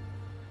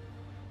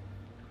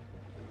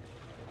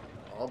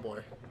 Oh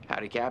boy.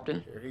 Howdy,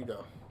 Captain. Here he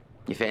go.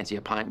 You fancy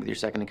a pint with your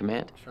second in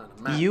command?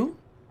 You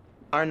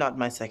are not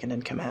my second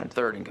in command.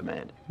 Third in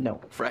command. No.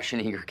 Fresh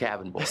and eager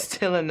cabin boy.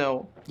 Still a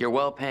no. Your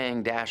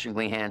well-paying,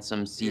 dashingly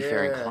handsome,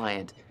 seafaring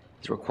client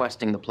is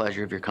requesting the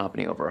pleasure of your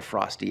company over a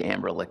frosty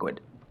amber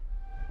liquid.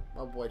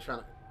 Oh boy,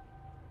 trying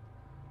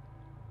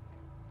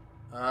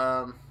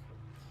to...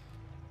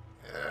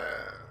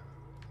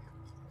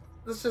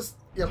 let's just...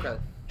 Okay.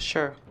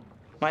 Sure.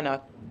 Why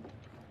not?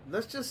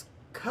 Let's just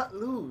cut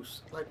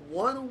loose. Like,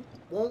 one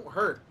won't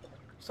hurt.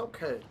 It's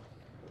okay.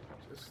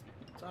 It's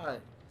alright.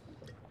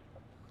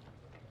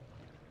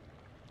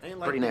 Ain't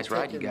like Pretty me nice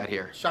ride you taking got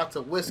here. Shots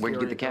of whiskey. Where'd you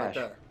or get the anything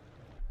cash? like that.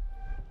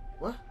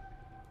 What?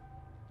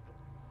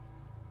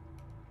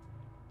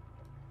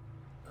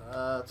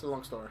 It's a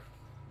long story.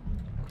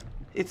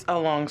 It's a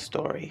long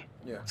story.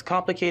 Yeah. It's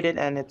complicated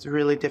and it's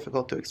really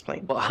difficult to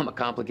explain. Well, I'm a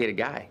complicated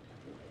guy.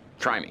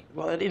 Try me.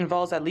 Well, it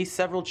involves at least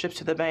several trips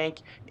to the bank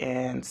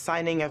and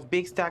signing of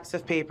big stacks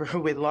of paper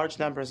with large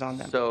numbers on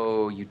them.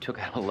 So you took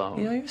out a loan.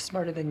 You know, you're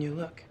smarter than you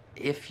look.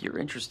 If you're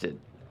interested,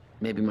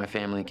 maybe my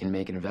family can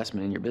make an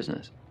investment in your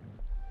business.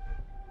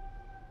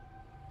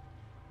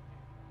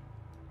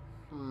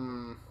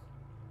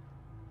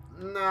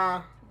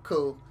 Nah,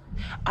 cool.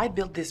 I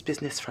built this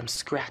business from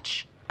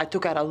scratch. I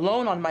took out a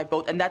loan on my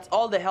boat, and that's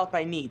all the help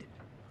I need.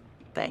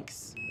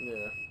 Thanks.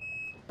 Yeah.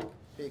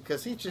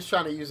 Because he's just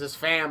trying to use his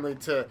family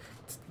to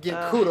get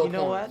kudo You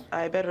know points. what?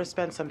 I better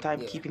spend some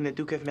time keeping the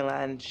Duke of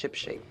Milan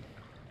shipshape.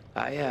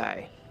 Aye,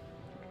 aye.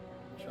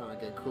 Trying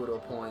to get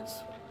kudo points.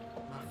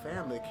 My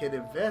family can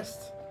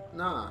invest.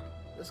 Nah,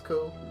 it's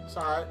cool. It's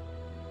alright.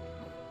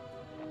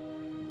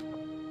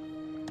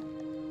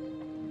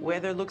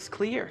 Weather looks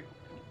clear.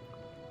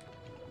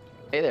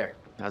 Hey there.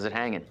 How's it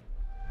hanging?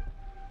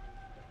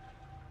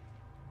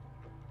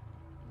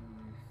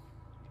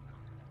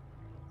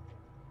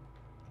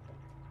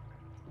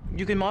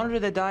 You can monitor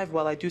the dive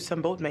while I do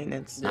some boat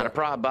maintenance. Not a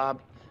prob,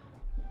 Bob.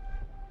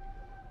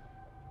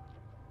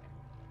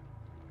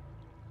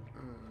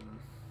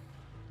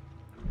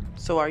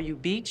 So are you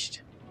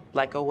beached?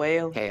 Like a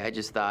whale? Hey, I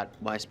just thought,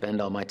 why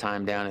spend all my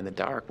time down in the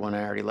dark when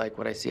I already like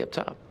what I see up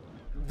top?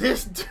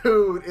 This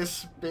dude is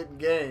spitting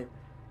game.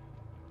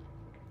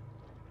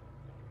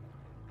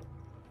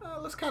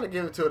 Let's kind of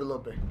get into it a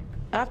little bit.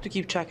 I have to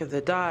keep track of the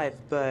dive,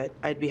 but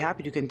I'd be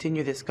happy to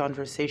continue this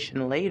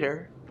conversation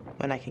later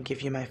when I can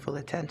give you my full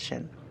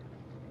attention.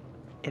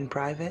 In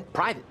private?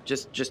 Private.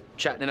 Just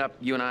chatting it up,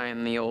 you and I,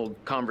 in the old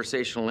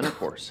conversational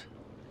intercourse.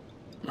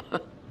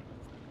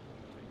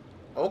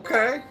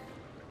 Okay.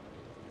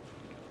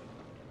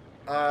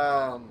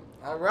 All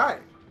right.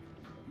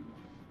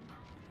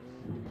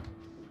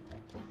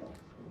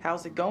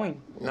 How's it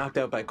going? Knocked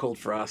out by cold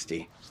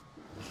frosty.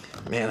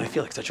 Man, I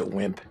feel like such a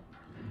wimp.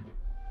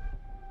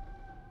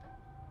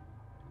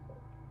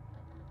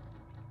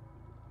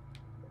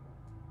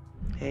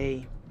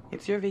 Hey,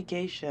 it's your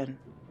vacation.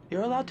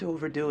 You're allowed to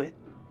overdo it.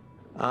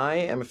 I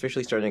am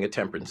officially starting a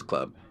temperance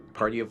club.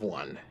 Party of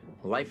one.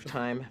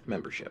 Lifetime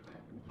membership.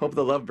 Hope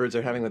the lovebirds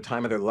are having the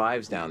time of their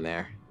lives down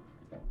there.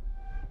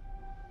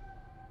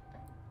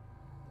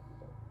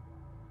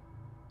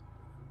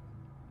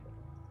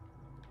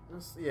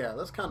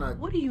 Let's kind of.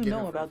 What do you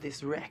know about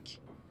this wreck?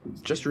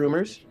 Just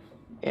rumors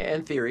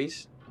and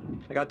theories.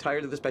 I got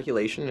tired of the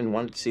speculation and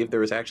wanted to see if there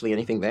was actually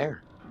anything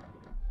there.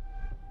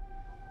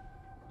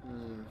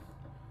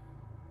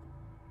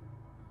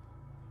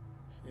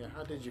 Yeah,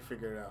 how did you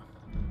figure it out?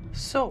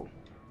 So,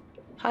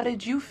 how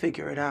did you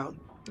figure it out?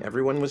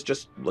 Everyone was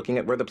just looking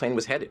at where the plane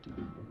was headed.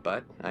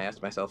 But I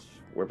asked myself,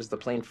 where was the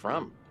plane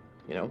from?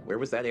 You know, where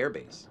was that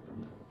airbase?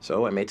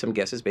 So I made some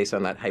guesses based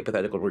on that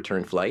hypothetical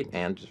return flight,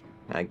 and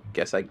I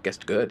guess I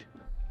guessed good.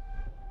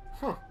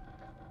 Huh.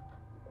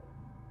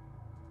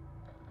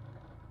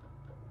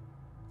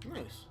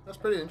 Nice. That's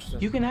pretty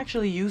interesting. You can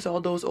actually use all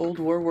those old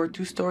World War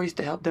II stories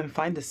to help them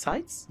find the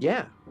sites?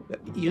 Yeah.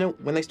 You know,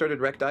 when they started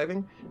wreck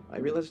diving, I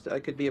realized I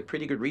could be a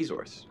pretty good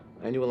resource.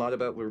 I knew a lot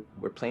about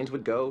where planes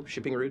would go,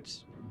 shipping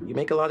routes. You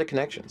make a lot of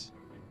connections.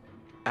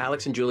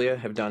 Alex and Julia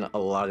have done a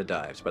lot of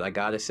dives, but I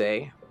gotta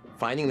say,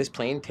 finding this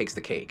plane takes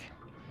the cake.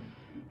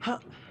 Huh.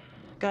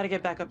 Gotta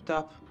get back up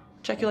top.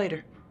 Check you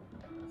later.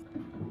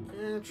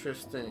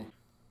 Interesting.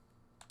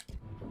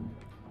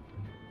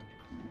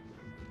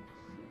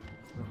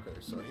 Okay,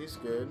 so he's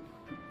good.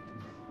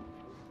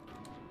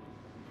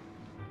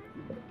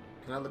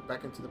 Can I look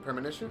back into the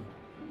premonition?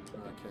 No,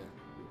 I can't.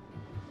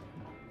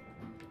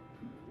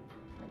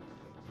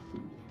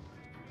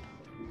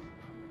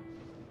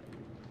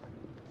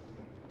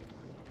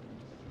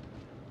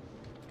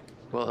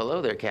 Well,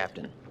 hello there,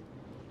 Captain.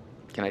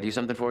 Can I do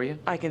something for you?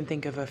 I can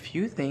think of a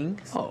few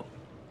things. Oh,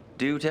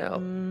 do tell.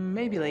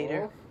 Maybe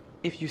later,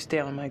 if you stay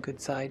on my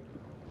good side.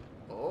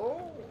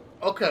 Oh,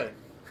 okay.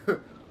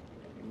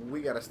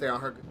 We gotta stay on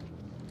her.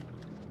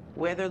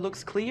 Weather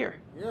looks clear.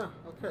 Yeah,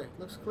 okay,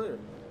 looks clear.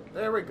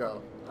 There we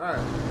go. All right.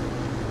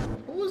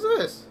 Who was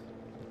this?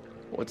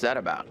 What's that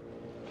about?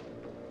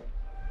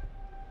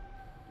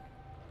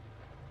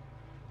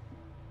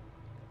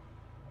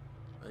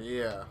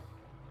 Yeah.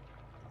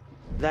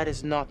 That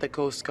is not the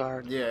Coast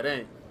Guard. Yeah, it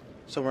ain't.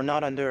 So we're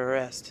not under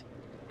arrest.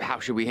 How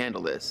should we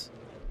handle this?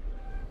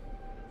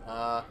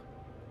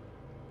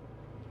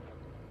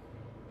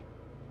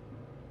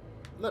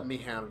 Let me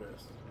handle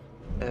this.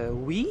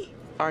 We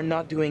are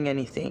not doing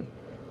anything.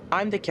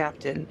 I'm the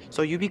captain,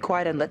 so you be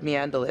quiet and let me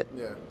handle it.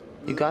 Yeah.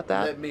 You got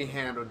that? Let me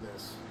handle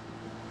this.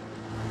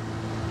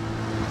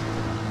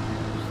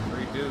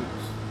 3 dudes.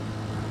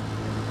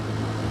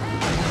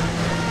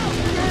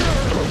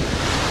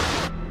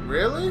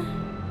 Really?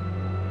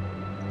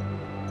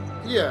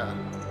 Yeah,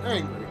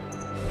 angry.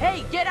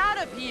 Hey, get out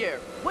of here!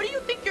 What do you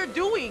think you're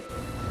doing?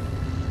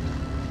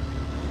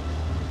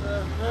 What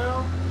the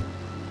hell?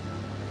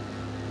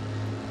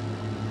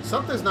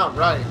 Something's not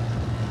right.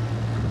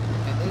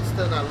 And they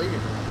still not leaving.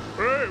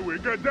 Hey, we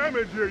got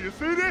damage here. You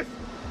see this?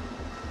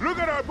 Look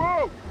at our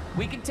boat.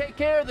 We can take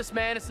care of this,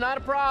 man. It's not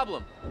a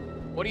problem.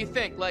 What do you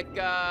think? Like,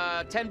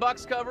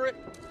 $10 cover it?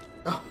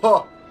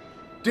 Oh,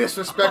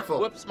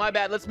 disrespectful. Whoops, my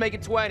bad. Let's make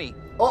it 20.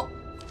 Oh.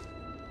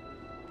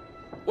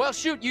 Well,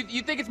 shoot,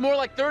 you think it's more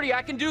like 30?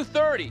 I can do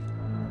 30.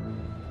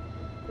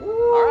 Ooh.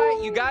 All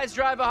right, you guys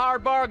drive a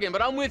hard bargain,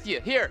 but I'm with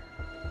you. Here,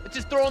 let's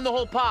just throw in the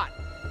whole pot.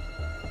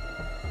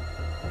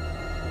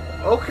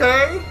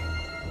 Okay.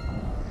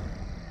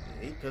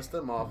 He pissed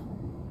him off.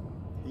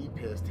 He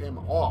pissed him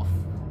off.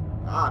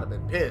 I'd have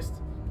been pissed.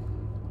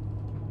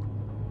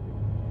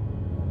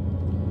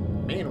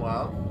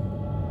 Meanwhile,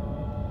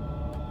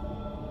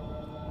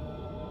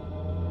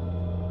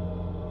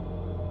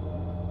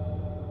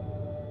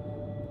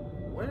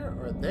 where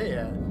are they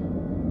at?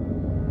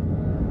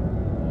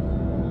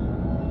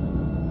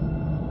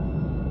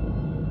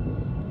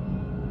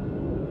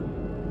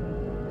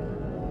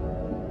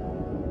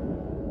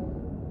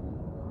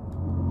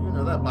 You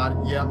know that body.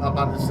 Yeah, I'm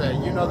about to say.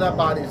 You know that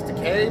body's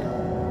decayed.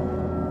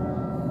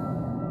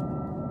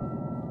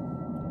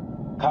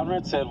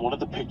 Conrad said one of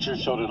the pictures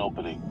showed an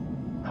opening.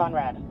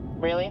 Conrad,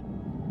 really?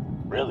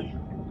 Really?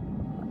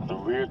 The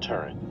rear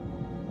turret.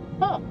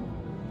 Huh.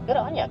 Good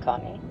on ya,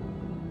 Connie.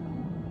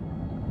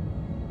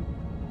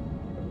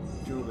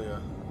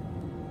 Julia.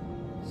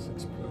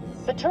 6 p.m.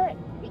 The turret.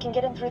 We can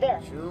get in through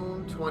there.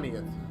 June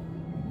 20th.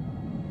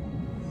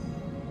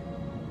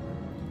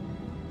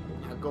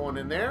 Not going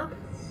in there?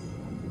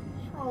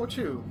 What's wrong with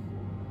you?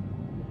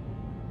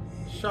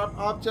 Sharp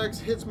objects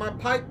hits my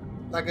pipe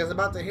like it's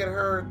about to hit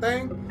her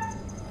thing.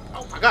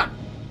 Oh my god.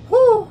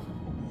 Whoo!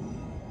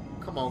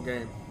 Come on,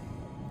 game.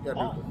 You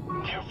gotta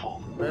do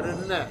careful. Better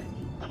than that.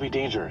 Could be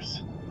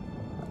dangerous.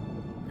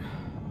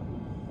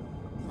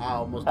 I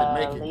almost didn't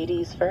make it.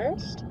 Ladies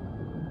first?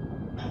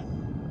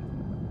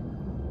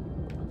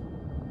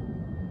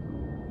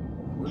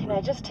 Can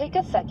I just take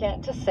a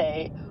second to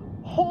say,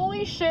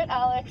 holy shit,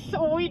 Alex,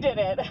 we did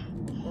it.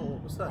 Oh,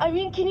 what's that? I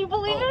mean, can you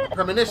believe it?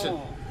 Premonition.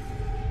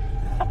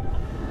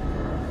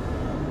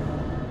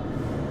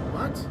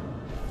 What?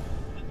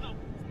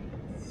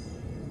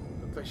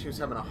 Looked like she was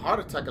having a heart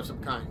attack of some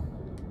kind.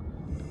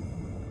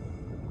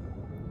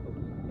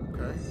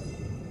 Okay.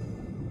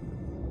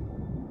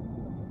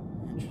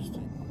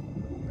 Interesting.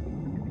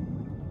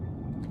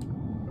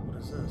 What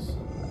is this?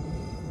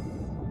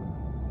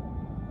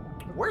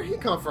 Where'd he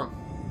come from?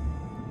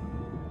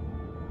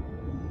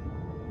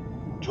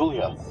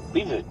 Julia,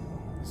 leave it.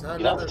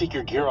 You'd have to take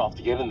your gear off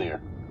to get in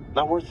there.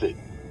 Not worth it.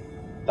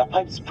 That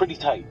pipe's pretty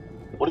tight.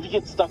 What if you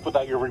get stuck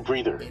without your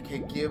rebreather? It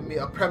can give me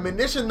a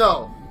premonition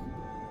though.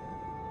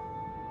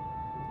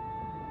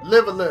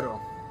 Live a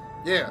little.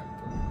 Yeah.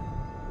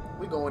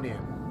 We going in.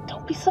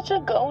 Don't be such a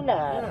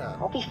gonad. Yeah.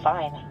 I'll be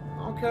fine.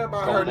 I don't care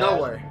about her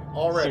no way.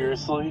 Already.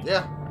 Seriously?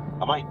 Yeah.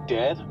 Am I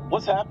dead?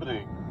 What's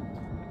happening?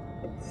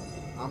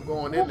 I'm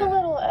going in Live a there.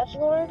 little,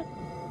 edgelord.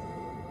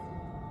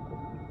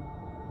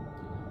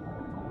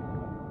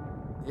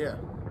 Yeah.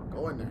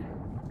 Go in there.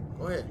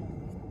 Go ahead.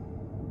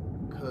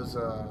 Cause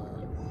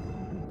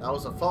that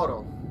was a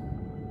photo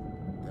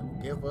that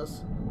will give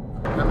us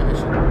a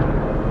premonition.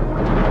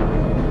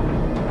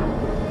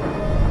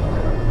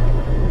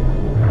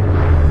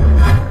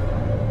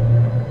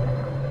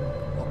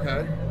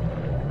 Okay.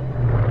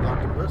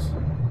 Octopus.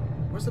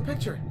 Where's the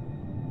picture?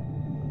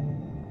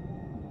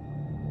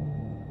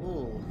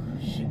 Ooh,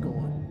 she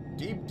going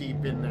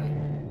deep in there.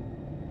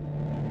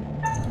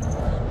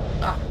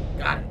 Ah,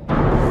 got it.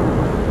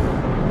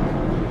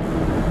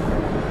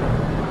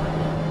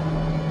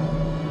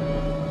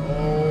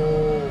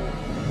 Oh,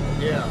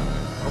 yeah.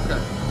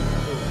 Okay.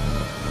 Cool.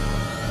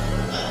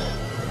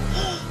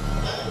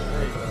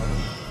 There you go.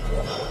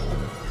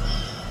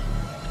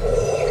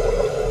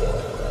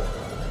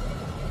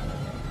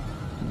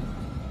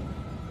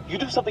 You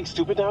do something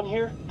stupid down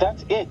here,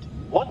 that's it.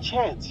 One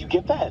chance, you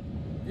get that?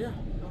 Yeah,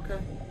 okay.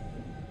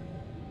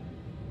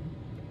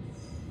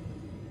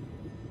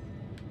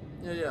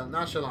 Yeah,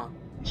 nonchalant.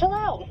 Chill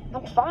out.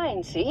 I'm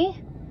fine, see?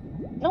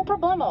 No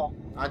problemo.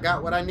 I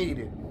got what I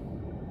needed.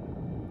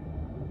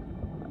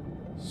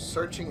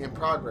 Searching in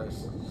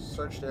progress.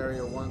 Searched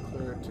area 1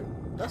 clear 2.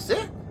 That's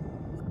it?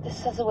 This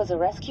says it was a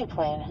rescue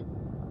plane.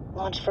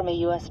 Launched from a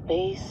U.S.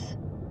 base.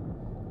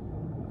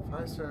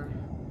 Pfizer.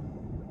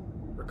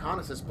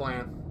 Reconnaissance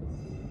plane.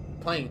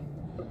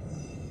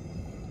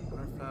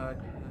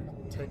 Artifact.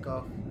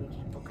 Takeoff.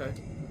 Okay.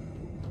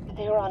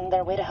 They were on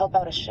their way to help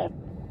out a ship.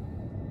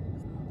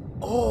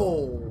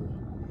 Oh.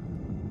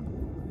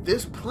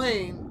 This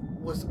plane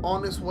was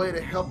on its way to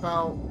help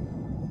out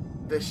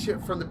the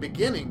ship from the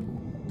beginning.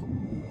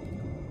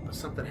 But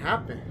something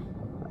happened.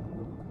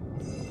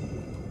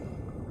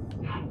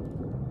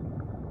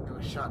 It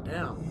was shot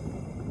down.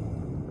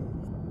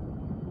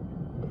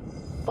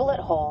 Bullet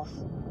holes.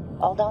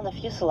 All down the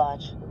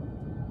fuselage.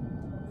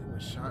 It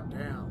was shot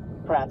down.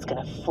 Brad's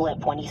gonna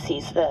flip when he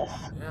sees this.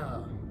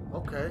 Yeah,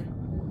 okay.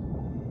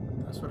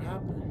 That's what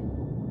happened.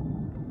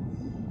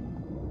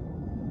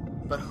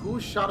 But who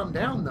shot him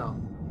down, though?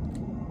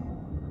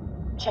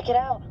 Check it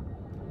out.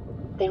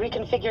 They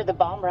reconfigured the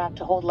bomb rack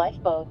to hold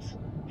lifeboats.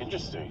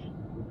 Interesting.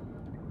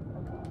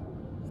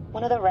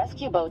 One of the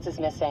rescue boats is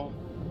missing.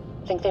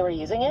 Think they were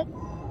using it?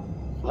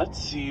 Let's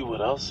see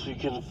what else we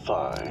can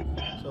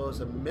find. So it's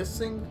a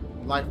missing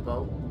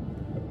lifeboat,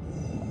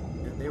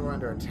 and they were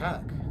under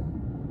attack.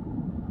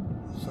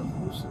 So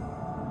who survived?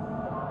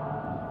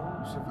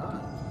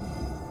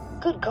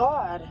 Good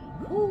God.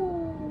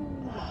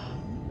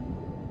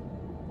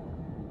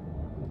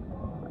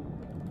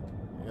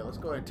 Yeah, let's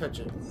go ahead and touch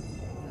it.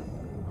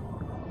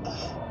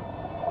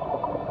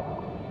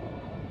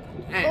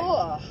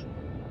 Ugh.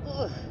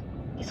 Ugh.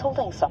 He's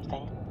holding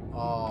something.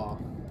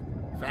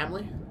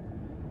 Family?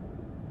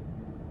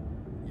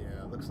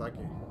 Yeah, looks like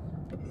it.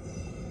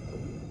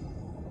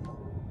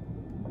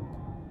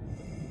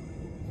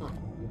 Huh.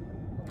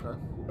 Okay.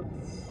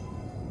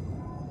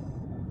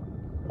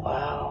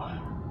 Wow.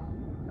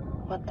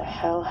 What the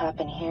hell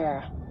happened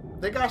here?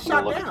 They got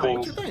shot down.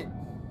 What you think?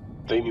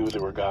 They knew they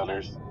were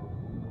goners.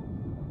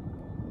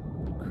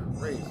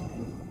 Crazy.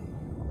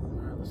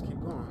 Alright, let's keep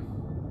going.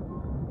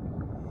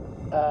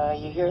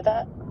 You hear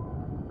that?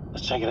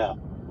 Let's check it out.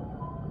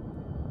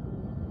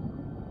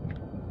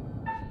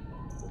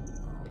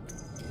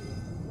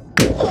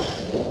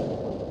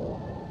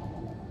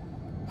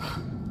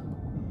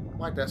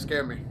 Why'd that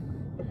scare me?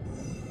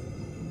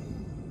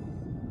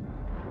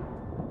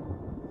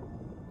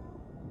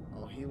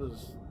 Oh, he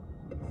was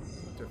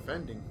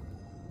defending.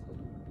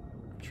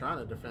 Trying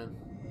to defend.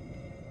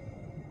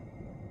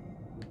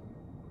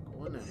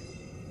 Go in there.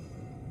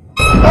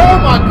 Oh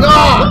my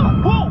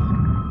God! Whoa!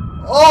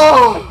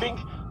 Oh! I think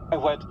I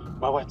wet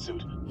my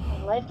wetsuit.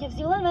 Life gives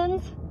you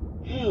lemons.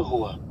 Ew.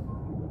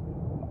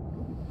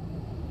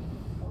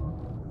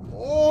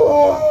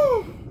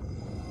 Oh!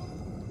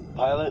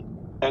 Pilot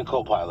and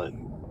co-pilot.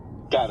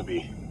 Gotta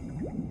be.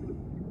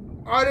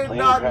 I did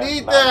not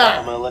need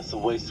that! Unless the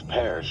waste to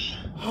perish.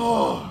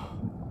 Oh.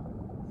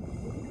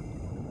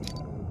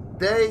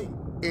 They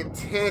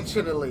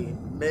intentionally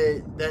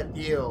made that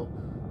eel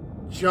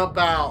jump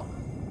out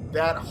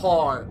that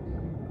hard.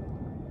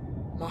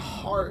 My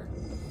heart.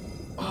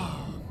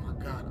 Oh my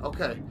God.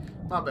 Okay.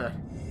 My bad.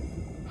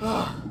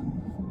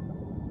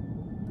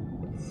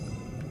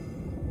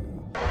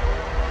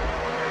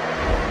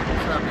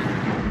 What's happening?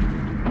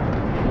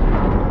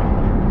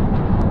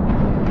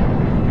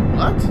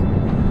 What?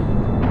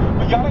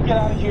 We gotta get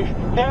out of here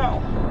now.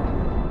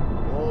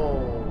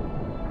 Whoa.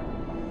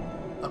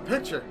 A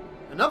picture.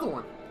 Another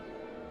one.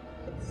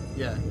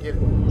 Yeah, get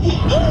it.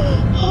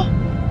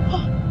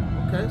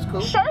 Okay, it's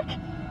cool. Shark?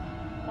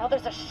 Now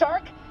there's a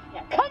shark?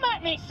 Yeah, come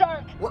at me,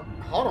 shark! What?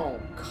 Hold on.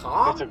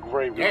 Calm? It's a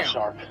gray reef Damn.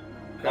 shark.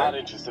 Okay. Not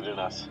interested in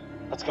us.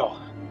 Let's go.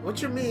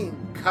 What you mean,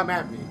 come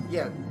at me?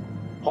 Yeah.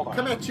 Hold on.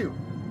 Come at you,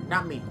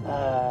 not me.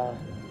 Oh,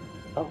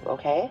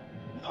 okay.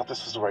 Thought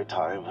this was the right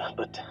time,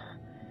 but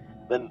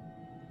then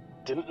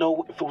didn't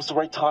know if it was the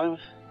right time.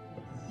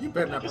 You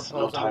better not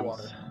propose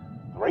underwater.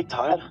 The right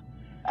time?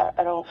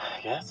 I don't...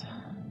 Yes?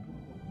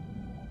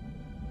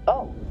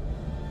 Oh.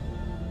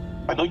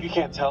 I know you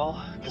can't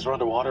tell because we're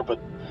underwater, but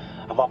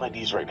I'm on my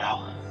knees right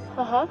now.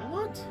 Uh-huh.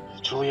 What?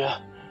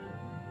 Julia,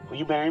 will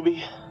you marry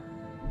me?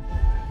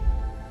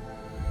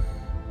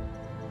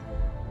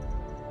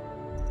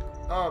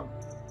 I...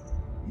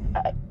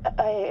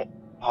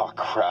 Oh,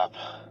 crap.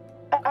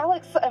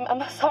 Alex,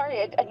 I'm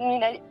sorry. I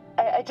mean,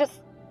 I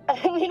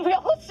mean, we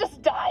almost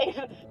just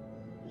died.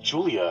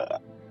 Julia,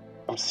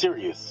 I'm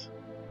serious.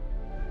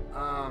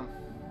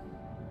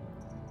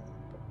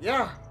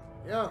 Yeah.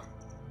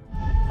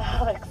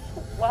 Alex,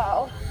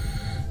 wow.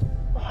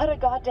 What a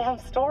goddamn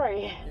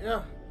story.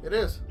 Yeah, it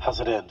is. How's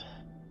it end?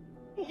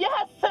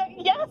 Yes,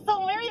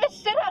 I'll marry the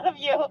shit out of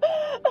you.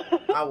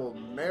 I will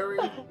marry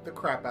the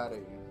crap out of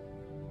you.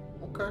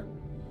 Okay.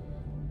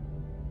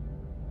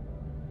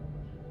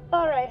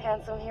 All right,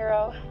 handsome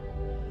hero.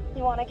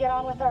 You want to get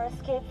on with our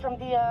escape from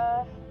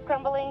the,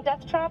 crumbling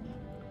death trap?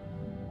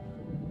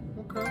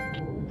 Okay.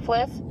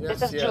 Fliss, Yes,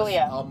 this is yes,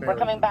 Julia. I'll marry We're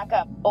coming back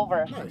up.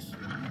 Over. Nice.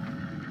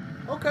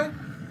 Okay.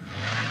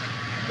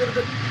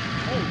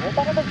 Hey, where'd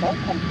that other boat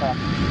come from?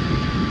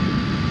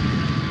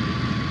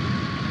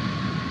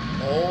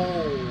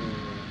 Oh.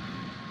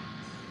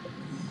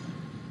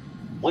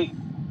 Wait,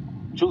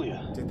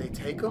 Julia. Did they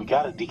take him? We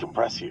gotta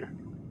decompress here.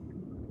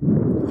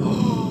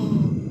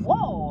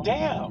 Whoa!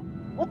 Damn!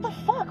 What the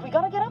fuck? We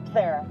gotta get up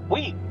there.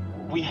 Wait,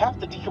 we have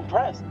to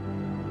decompress.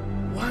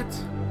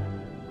 What?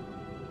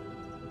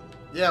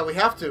 Yeah, we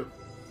have to.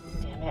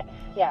 Damn it.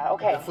 Yeah,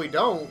 okay. If we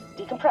don't,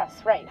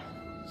 Decompress, right.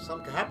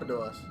 something could happen to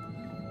us.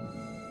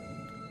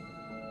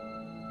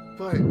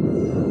 But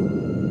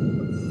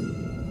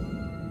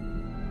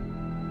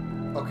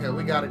okay,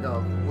 we gotta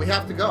go. We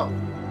have to go.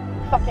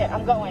 Fuck it,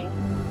 I'm going.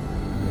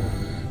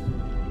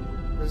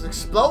 There's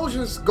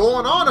explosions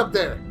going on up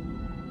there.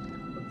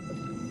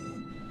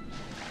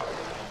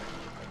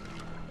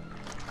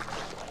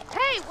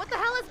 Hey, what the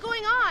hell is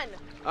going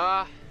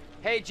on?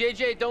 Hey,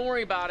 JJ, don't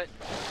worry about it.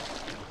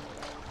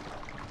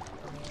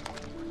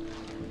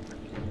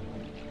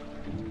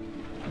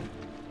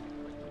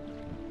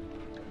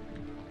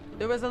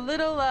 There was a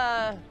little,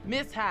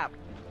 mishap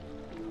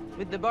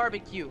with the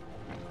barbecue.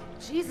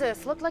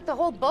 Jesus, looked like the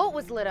whole boat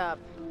was lit up.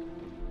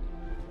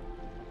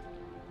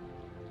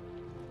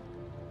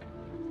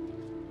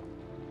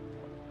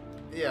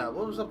 Yeah,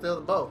 what was up the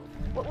other boat?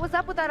 What was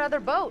up with that other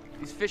boat?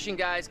 These fishing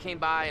guys came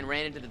by and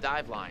ran into the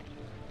dive line.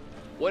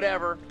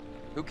 Whatever.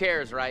 Who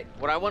cares, right?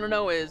 What I want to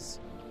know is,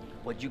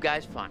 what'd you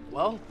guys find?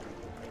 Well,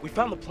 we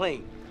found the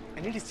plane,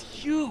 and it is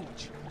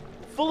huge.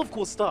 Full of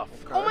cool stuff.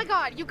 Okay. Oh my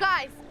god, you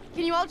guys!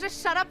 Can you all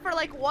just shut up for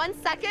like 1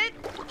 second?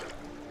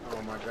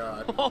 Oh my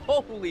god.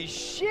 Holy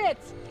shit!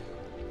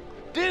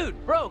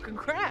 Dude, bro,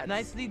 congrats!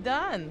 Nicely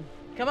done.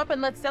 Come up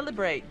and let's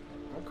celebrate.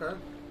 Okay.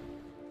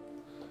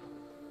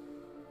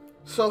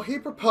 So he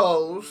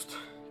proposed,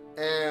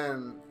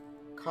 and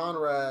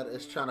Conrad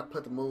is trying to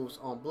put the moves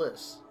on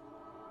Fliss.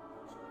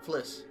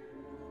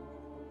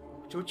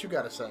 What you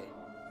gotta say,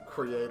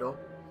 Creator?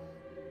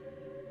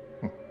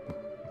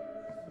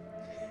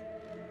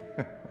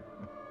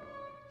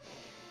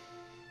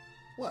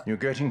 What? You're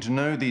getting to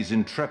know these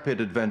intrepid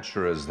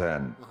adventurers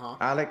then.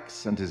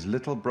 Alex and his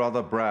little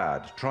brother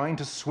Brad, trying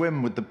to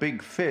swim with the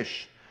big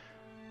fish,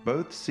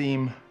 both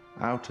seem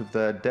out of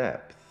their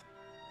depth.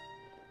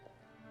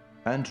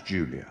 And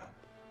Julia,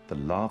 the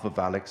love of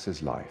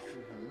Alex's life,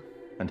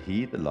 and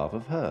he the love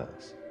of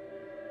hers.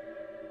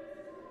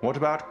 What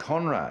about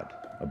Conrad?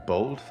 A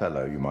bold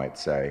fellow, you might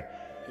say.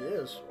 He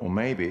is. Or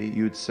maybe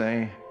you'd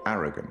say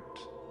arrogant.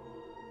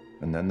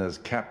 And then there's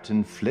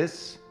Captain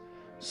Fliss,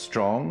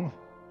 strong,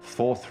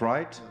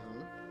 forthright,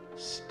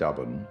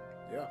 stubborn.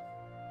 Yeah.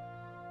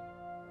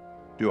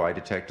 Do I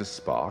detect a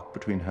spark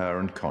between her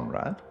and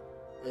Conrad?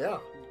 Yeah,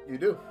 you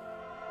do.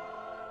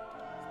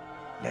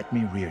 Let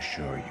me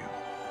reassure you.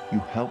 You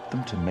help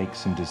them to make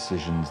some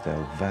decisions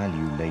they'll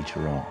value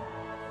later on.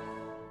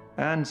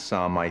 And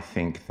some I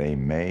think they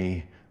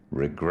may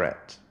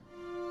regret.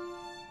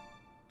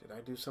 Did I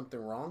do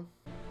something wrong?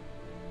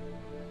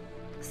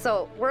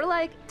 So, we're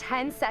like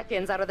 10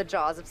 seconds out of the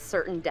jaws of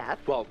certain death.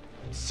 Well,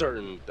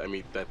 certain, I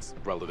mean, that's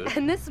relative.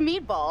 And this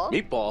meatball...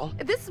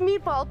 This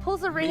meatball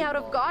pulls a ring out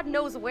of God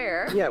knows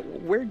where. Yeah,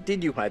 where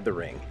did you hide the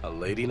ring? A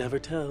lady never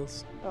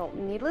tells. Well,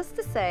 needless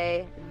to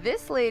say,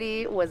 this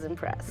lady was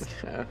impressed.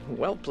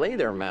 Well played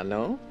there,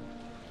 Mano.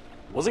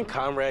 Wasn't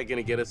Conrad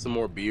gonna get us some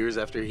more beers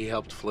after he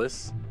helped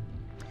Fliss?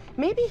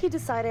 Maybe he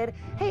decided,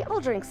 hey,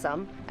 I'll drink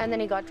some, and then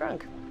he got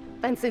drunk.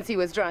 And since he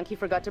was drunk, he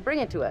forgot to bring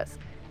it to us.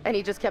 And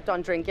he just kept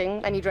on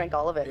drinking, and he drank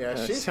all of it. Yeah,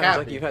 she's sounds happy.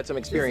 like you've had some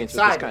experience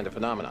with this kind of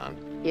phenomenon.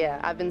 Yeah,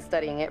 I've been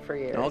studying it for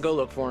years. I'll go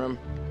look for him.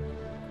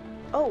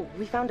 Oh,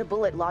 we found a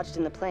bullet lodged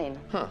in the plane.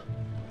 Huh.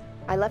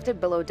 I left it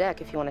below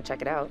deck if you want to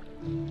check it out.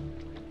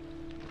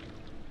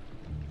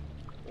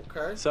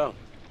 Okay. So,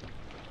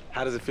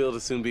 how does it feel to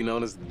soon be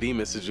known as the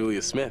Mrs.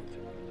 Julia Smith?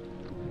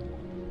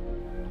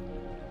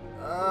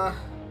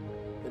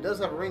 It does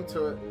have a ring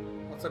to it.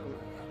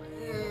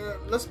 Yeah,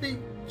 let's be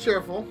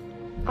cheerful.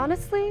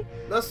 Honestly,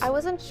 I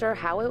wasn't sure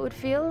how it would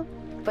feel,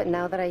 but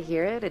now that I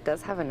hear it, it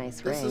does have a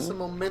nice ring. This is a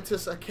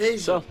momentous occasion.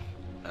 So,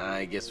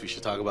 I guess we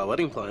should talk about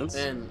wedding plans.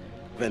 And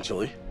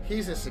eventually.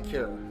 He's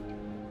insecure.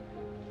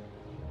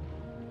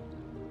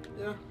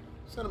 Yeah,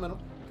 sentimental.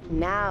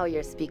 Now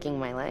you're speaking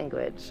my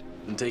language.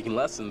 I'm taking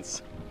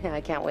lessons. Yeah,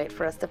 I can't wait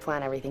for us to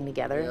plan everything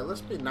together. Yeah,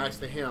 let's be nice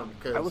to him,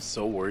 because I was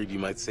so worried you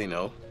might say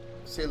no.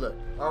 See, look,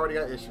 I already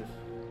got issues.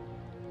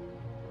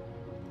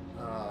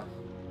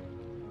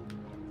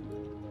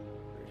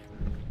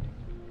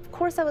 Of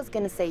course I was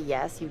gonna say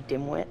yes, you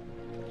dimwit.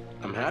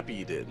 I'm happy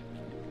you did.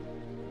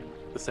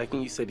 The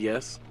second you said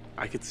yes,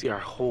 I could see our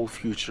whole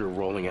future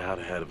rolling out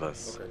ahead of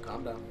us. Okay,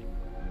 calm down.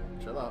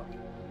 Chill out.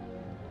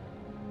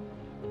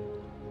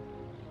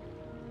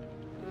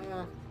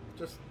 Yeah,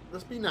 just,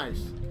 let's be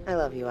nice. I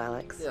love you,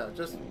 Alex. Yeah,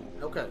 just,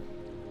 okay.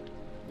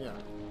 Yeah.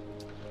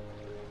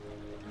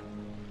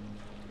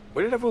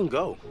 Where did everyone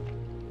go?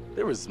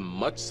 There was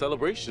much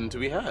celebration to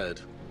be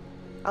had.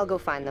 I'll go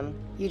find them.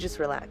 You just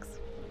relax.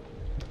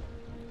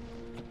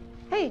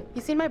 Hey,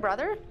 you seen my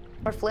brother?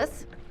 Or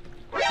Fliss?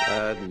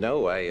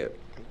 No, I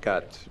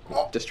got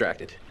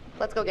distracted.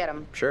 Let's go get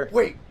him. Sure.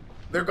 Wait,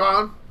 they're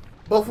gone?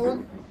 Both of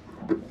them?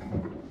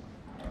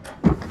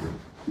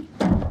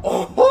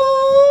 Oh!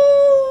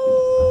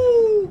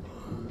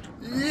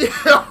 Yo!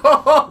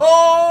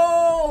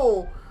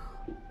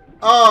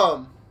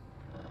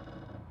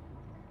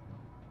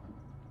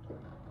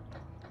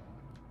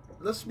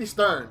 Let's be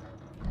stern.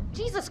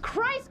 Jesus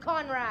Christ,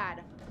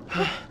 Conrad!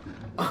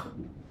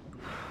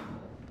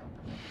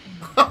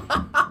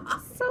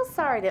 So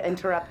sorry to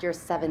interrupt your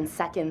 7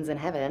 seconds in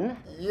heaven.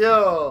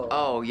 Yo!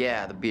 Oh,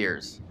 yeah, the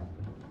beers.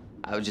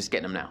 I was just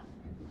getting them now.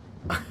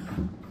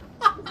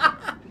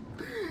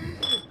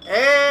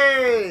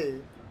 Hey!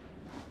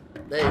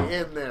 They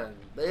in there.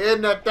 They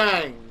in that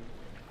thing.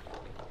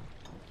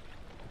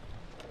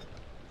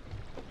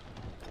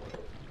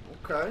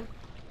 Okay.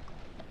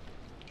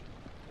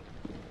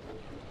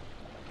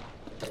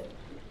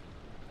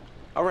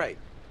 All right,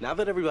 now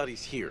that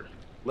everybody's here,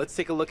 let's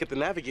take a look at the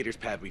navigator's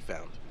pad we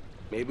found.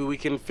 Maybe we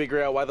can figure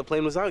out why the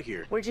plane was out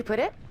here. Where'd you put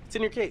it? It's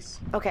in your case.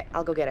 Okay,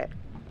 I'll go get it.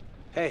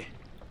 Hey.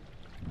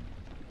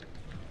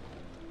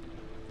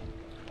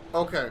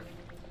 Okay.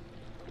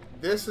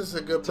 This is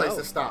a good place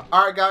to stop.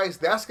 All right, guys,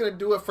 that's going to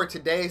do it for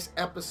today's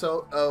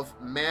episode of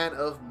Man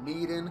of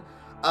Medan.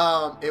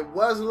 It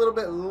was a little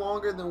bit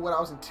longer than what I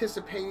was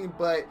anticipating,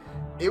 but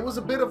it was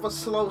a bit of a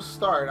slow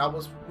start. I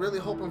was really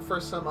hoping for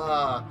some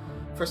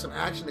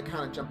action to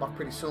kind of jump off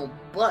pretty soon,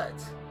 but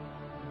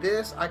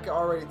this, I can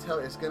already tell,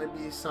 is going to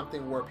be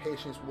something where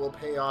patience will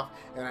pay off,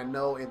 and I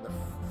know in the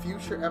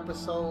future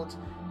episodes,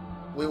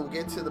 we will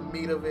get to the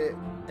meat of it,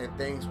 and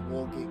things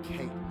will get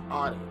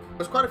chaotic.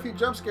 There's quite a few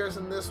jump scares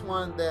in this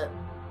one that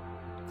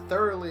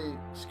thoroughly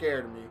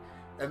scared me,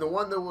 and the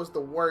one that was the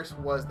worst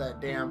was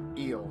that damn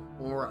eel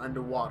when we were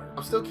underwater.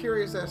 I'm still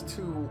curious as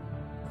to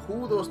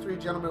who those 3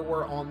 gentlemen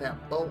were on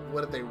that boat,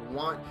 what did they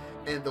want,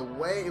 and the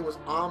way it was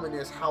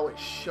ominous, how it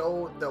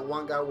showed the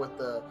one guy with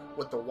the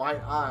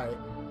white eye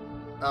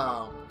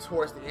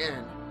towards the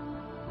end.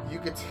 You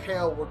could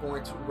tell we're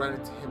going to run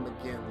into him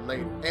again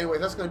later. Anyway,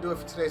 that's going to do it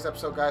for today's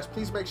episode, guys.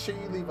 Please make sure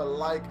you leave a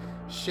like,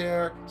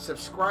 share,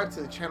 subscribe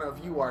to the channel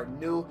if you are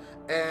new,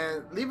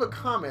 and leave a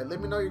comment.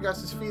 Let me know your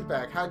guys'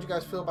 feedback. How did you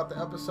guys feel about the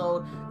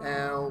episode,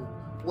 and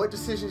what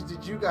decisions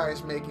did you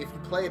guys make if you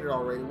played it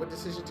already? What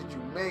decisions did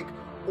you make,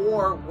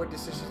 or what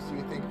decisions do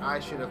you think I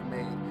should have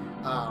made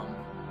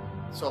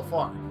so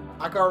far?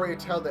 I can already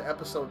tell that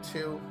episode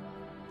 2,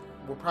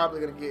 we're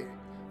probably going to get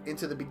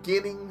into the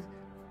beginning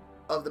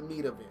of the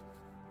meat of it.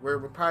 We're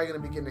probably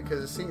going to be getting it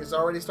because it's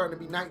already starting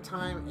to be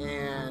nighttime,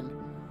 and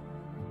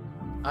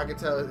I can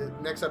tell the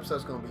next episode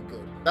is going to be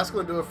good. That's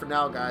going to do it for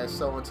now, guys.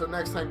 So until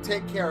next time,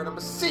 take care, and I'm going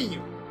to see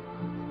you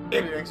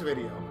in the next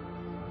video.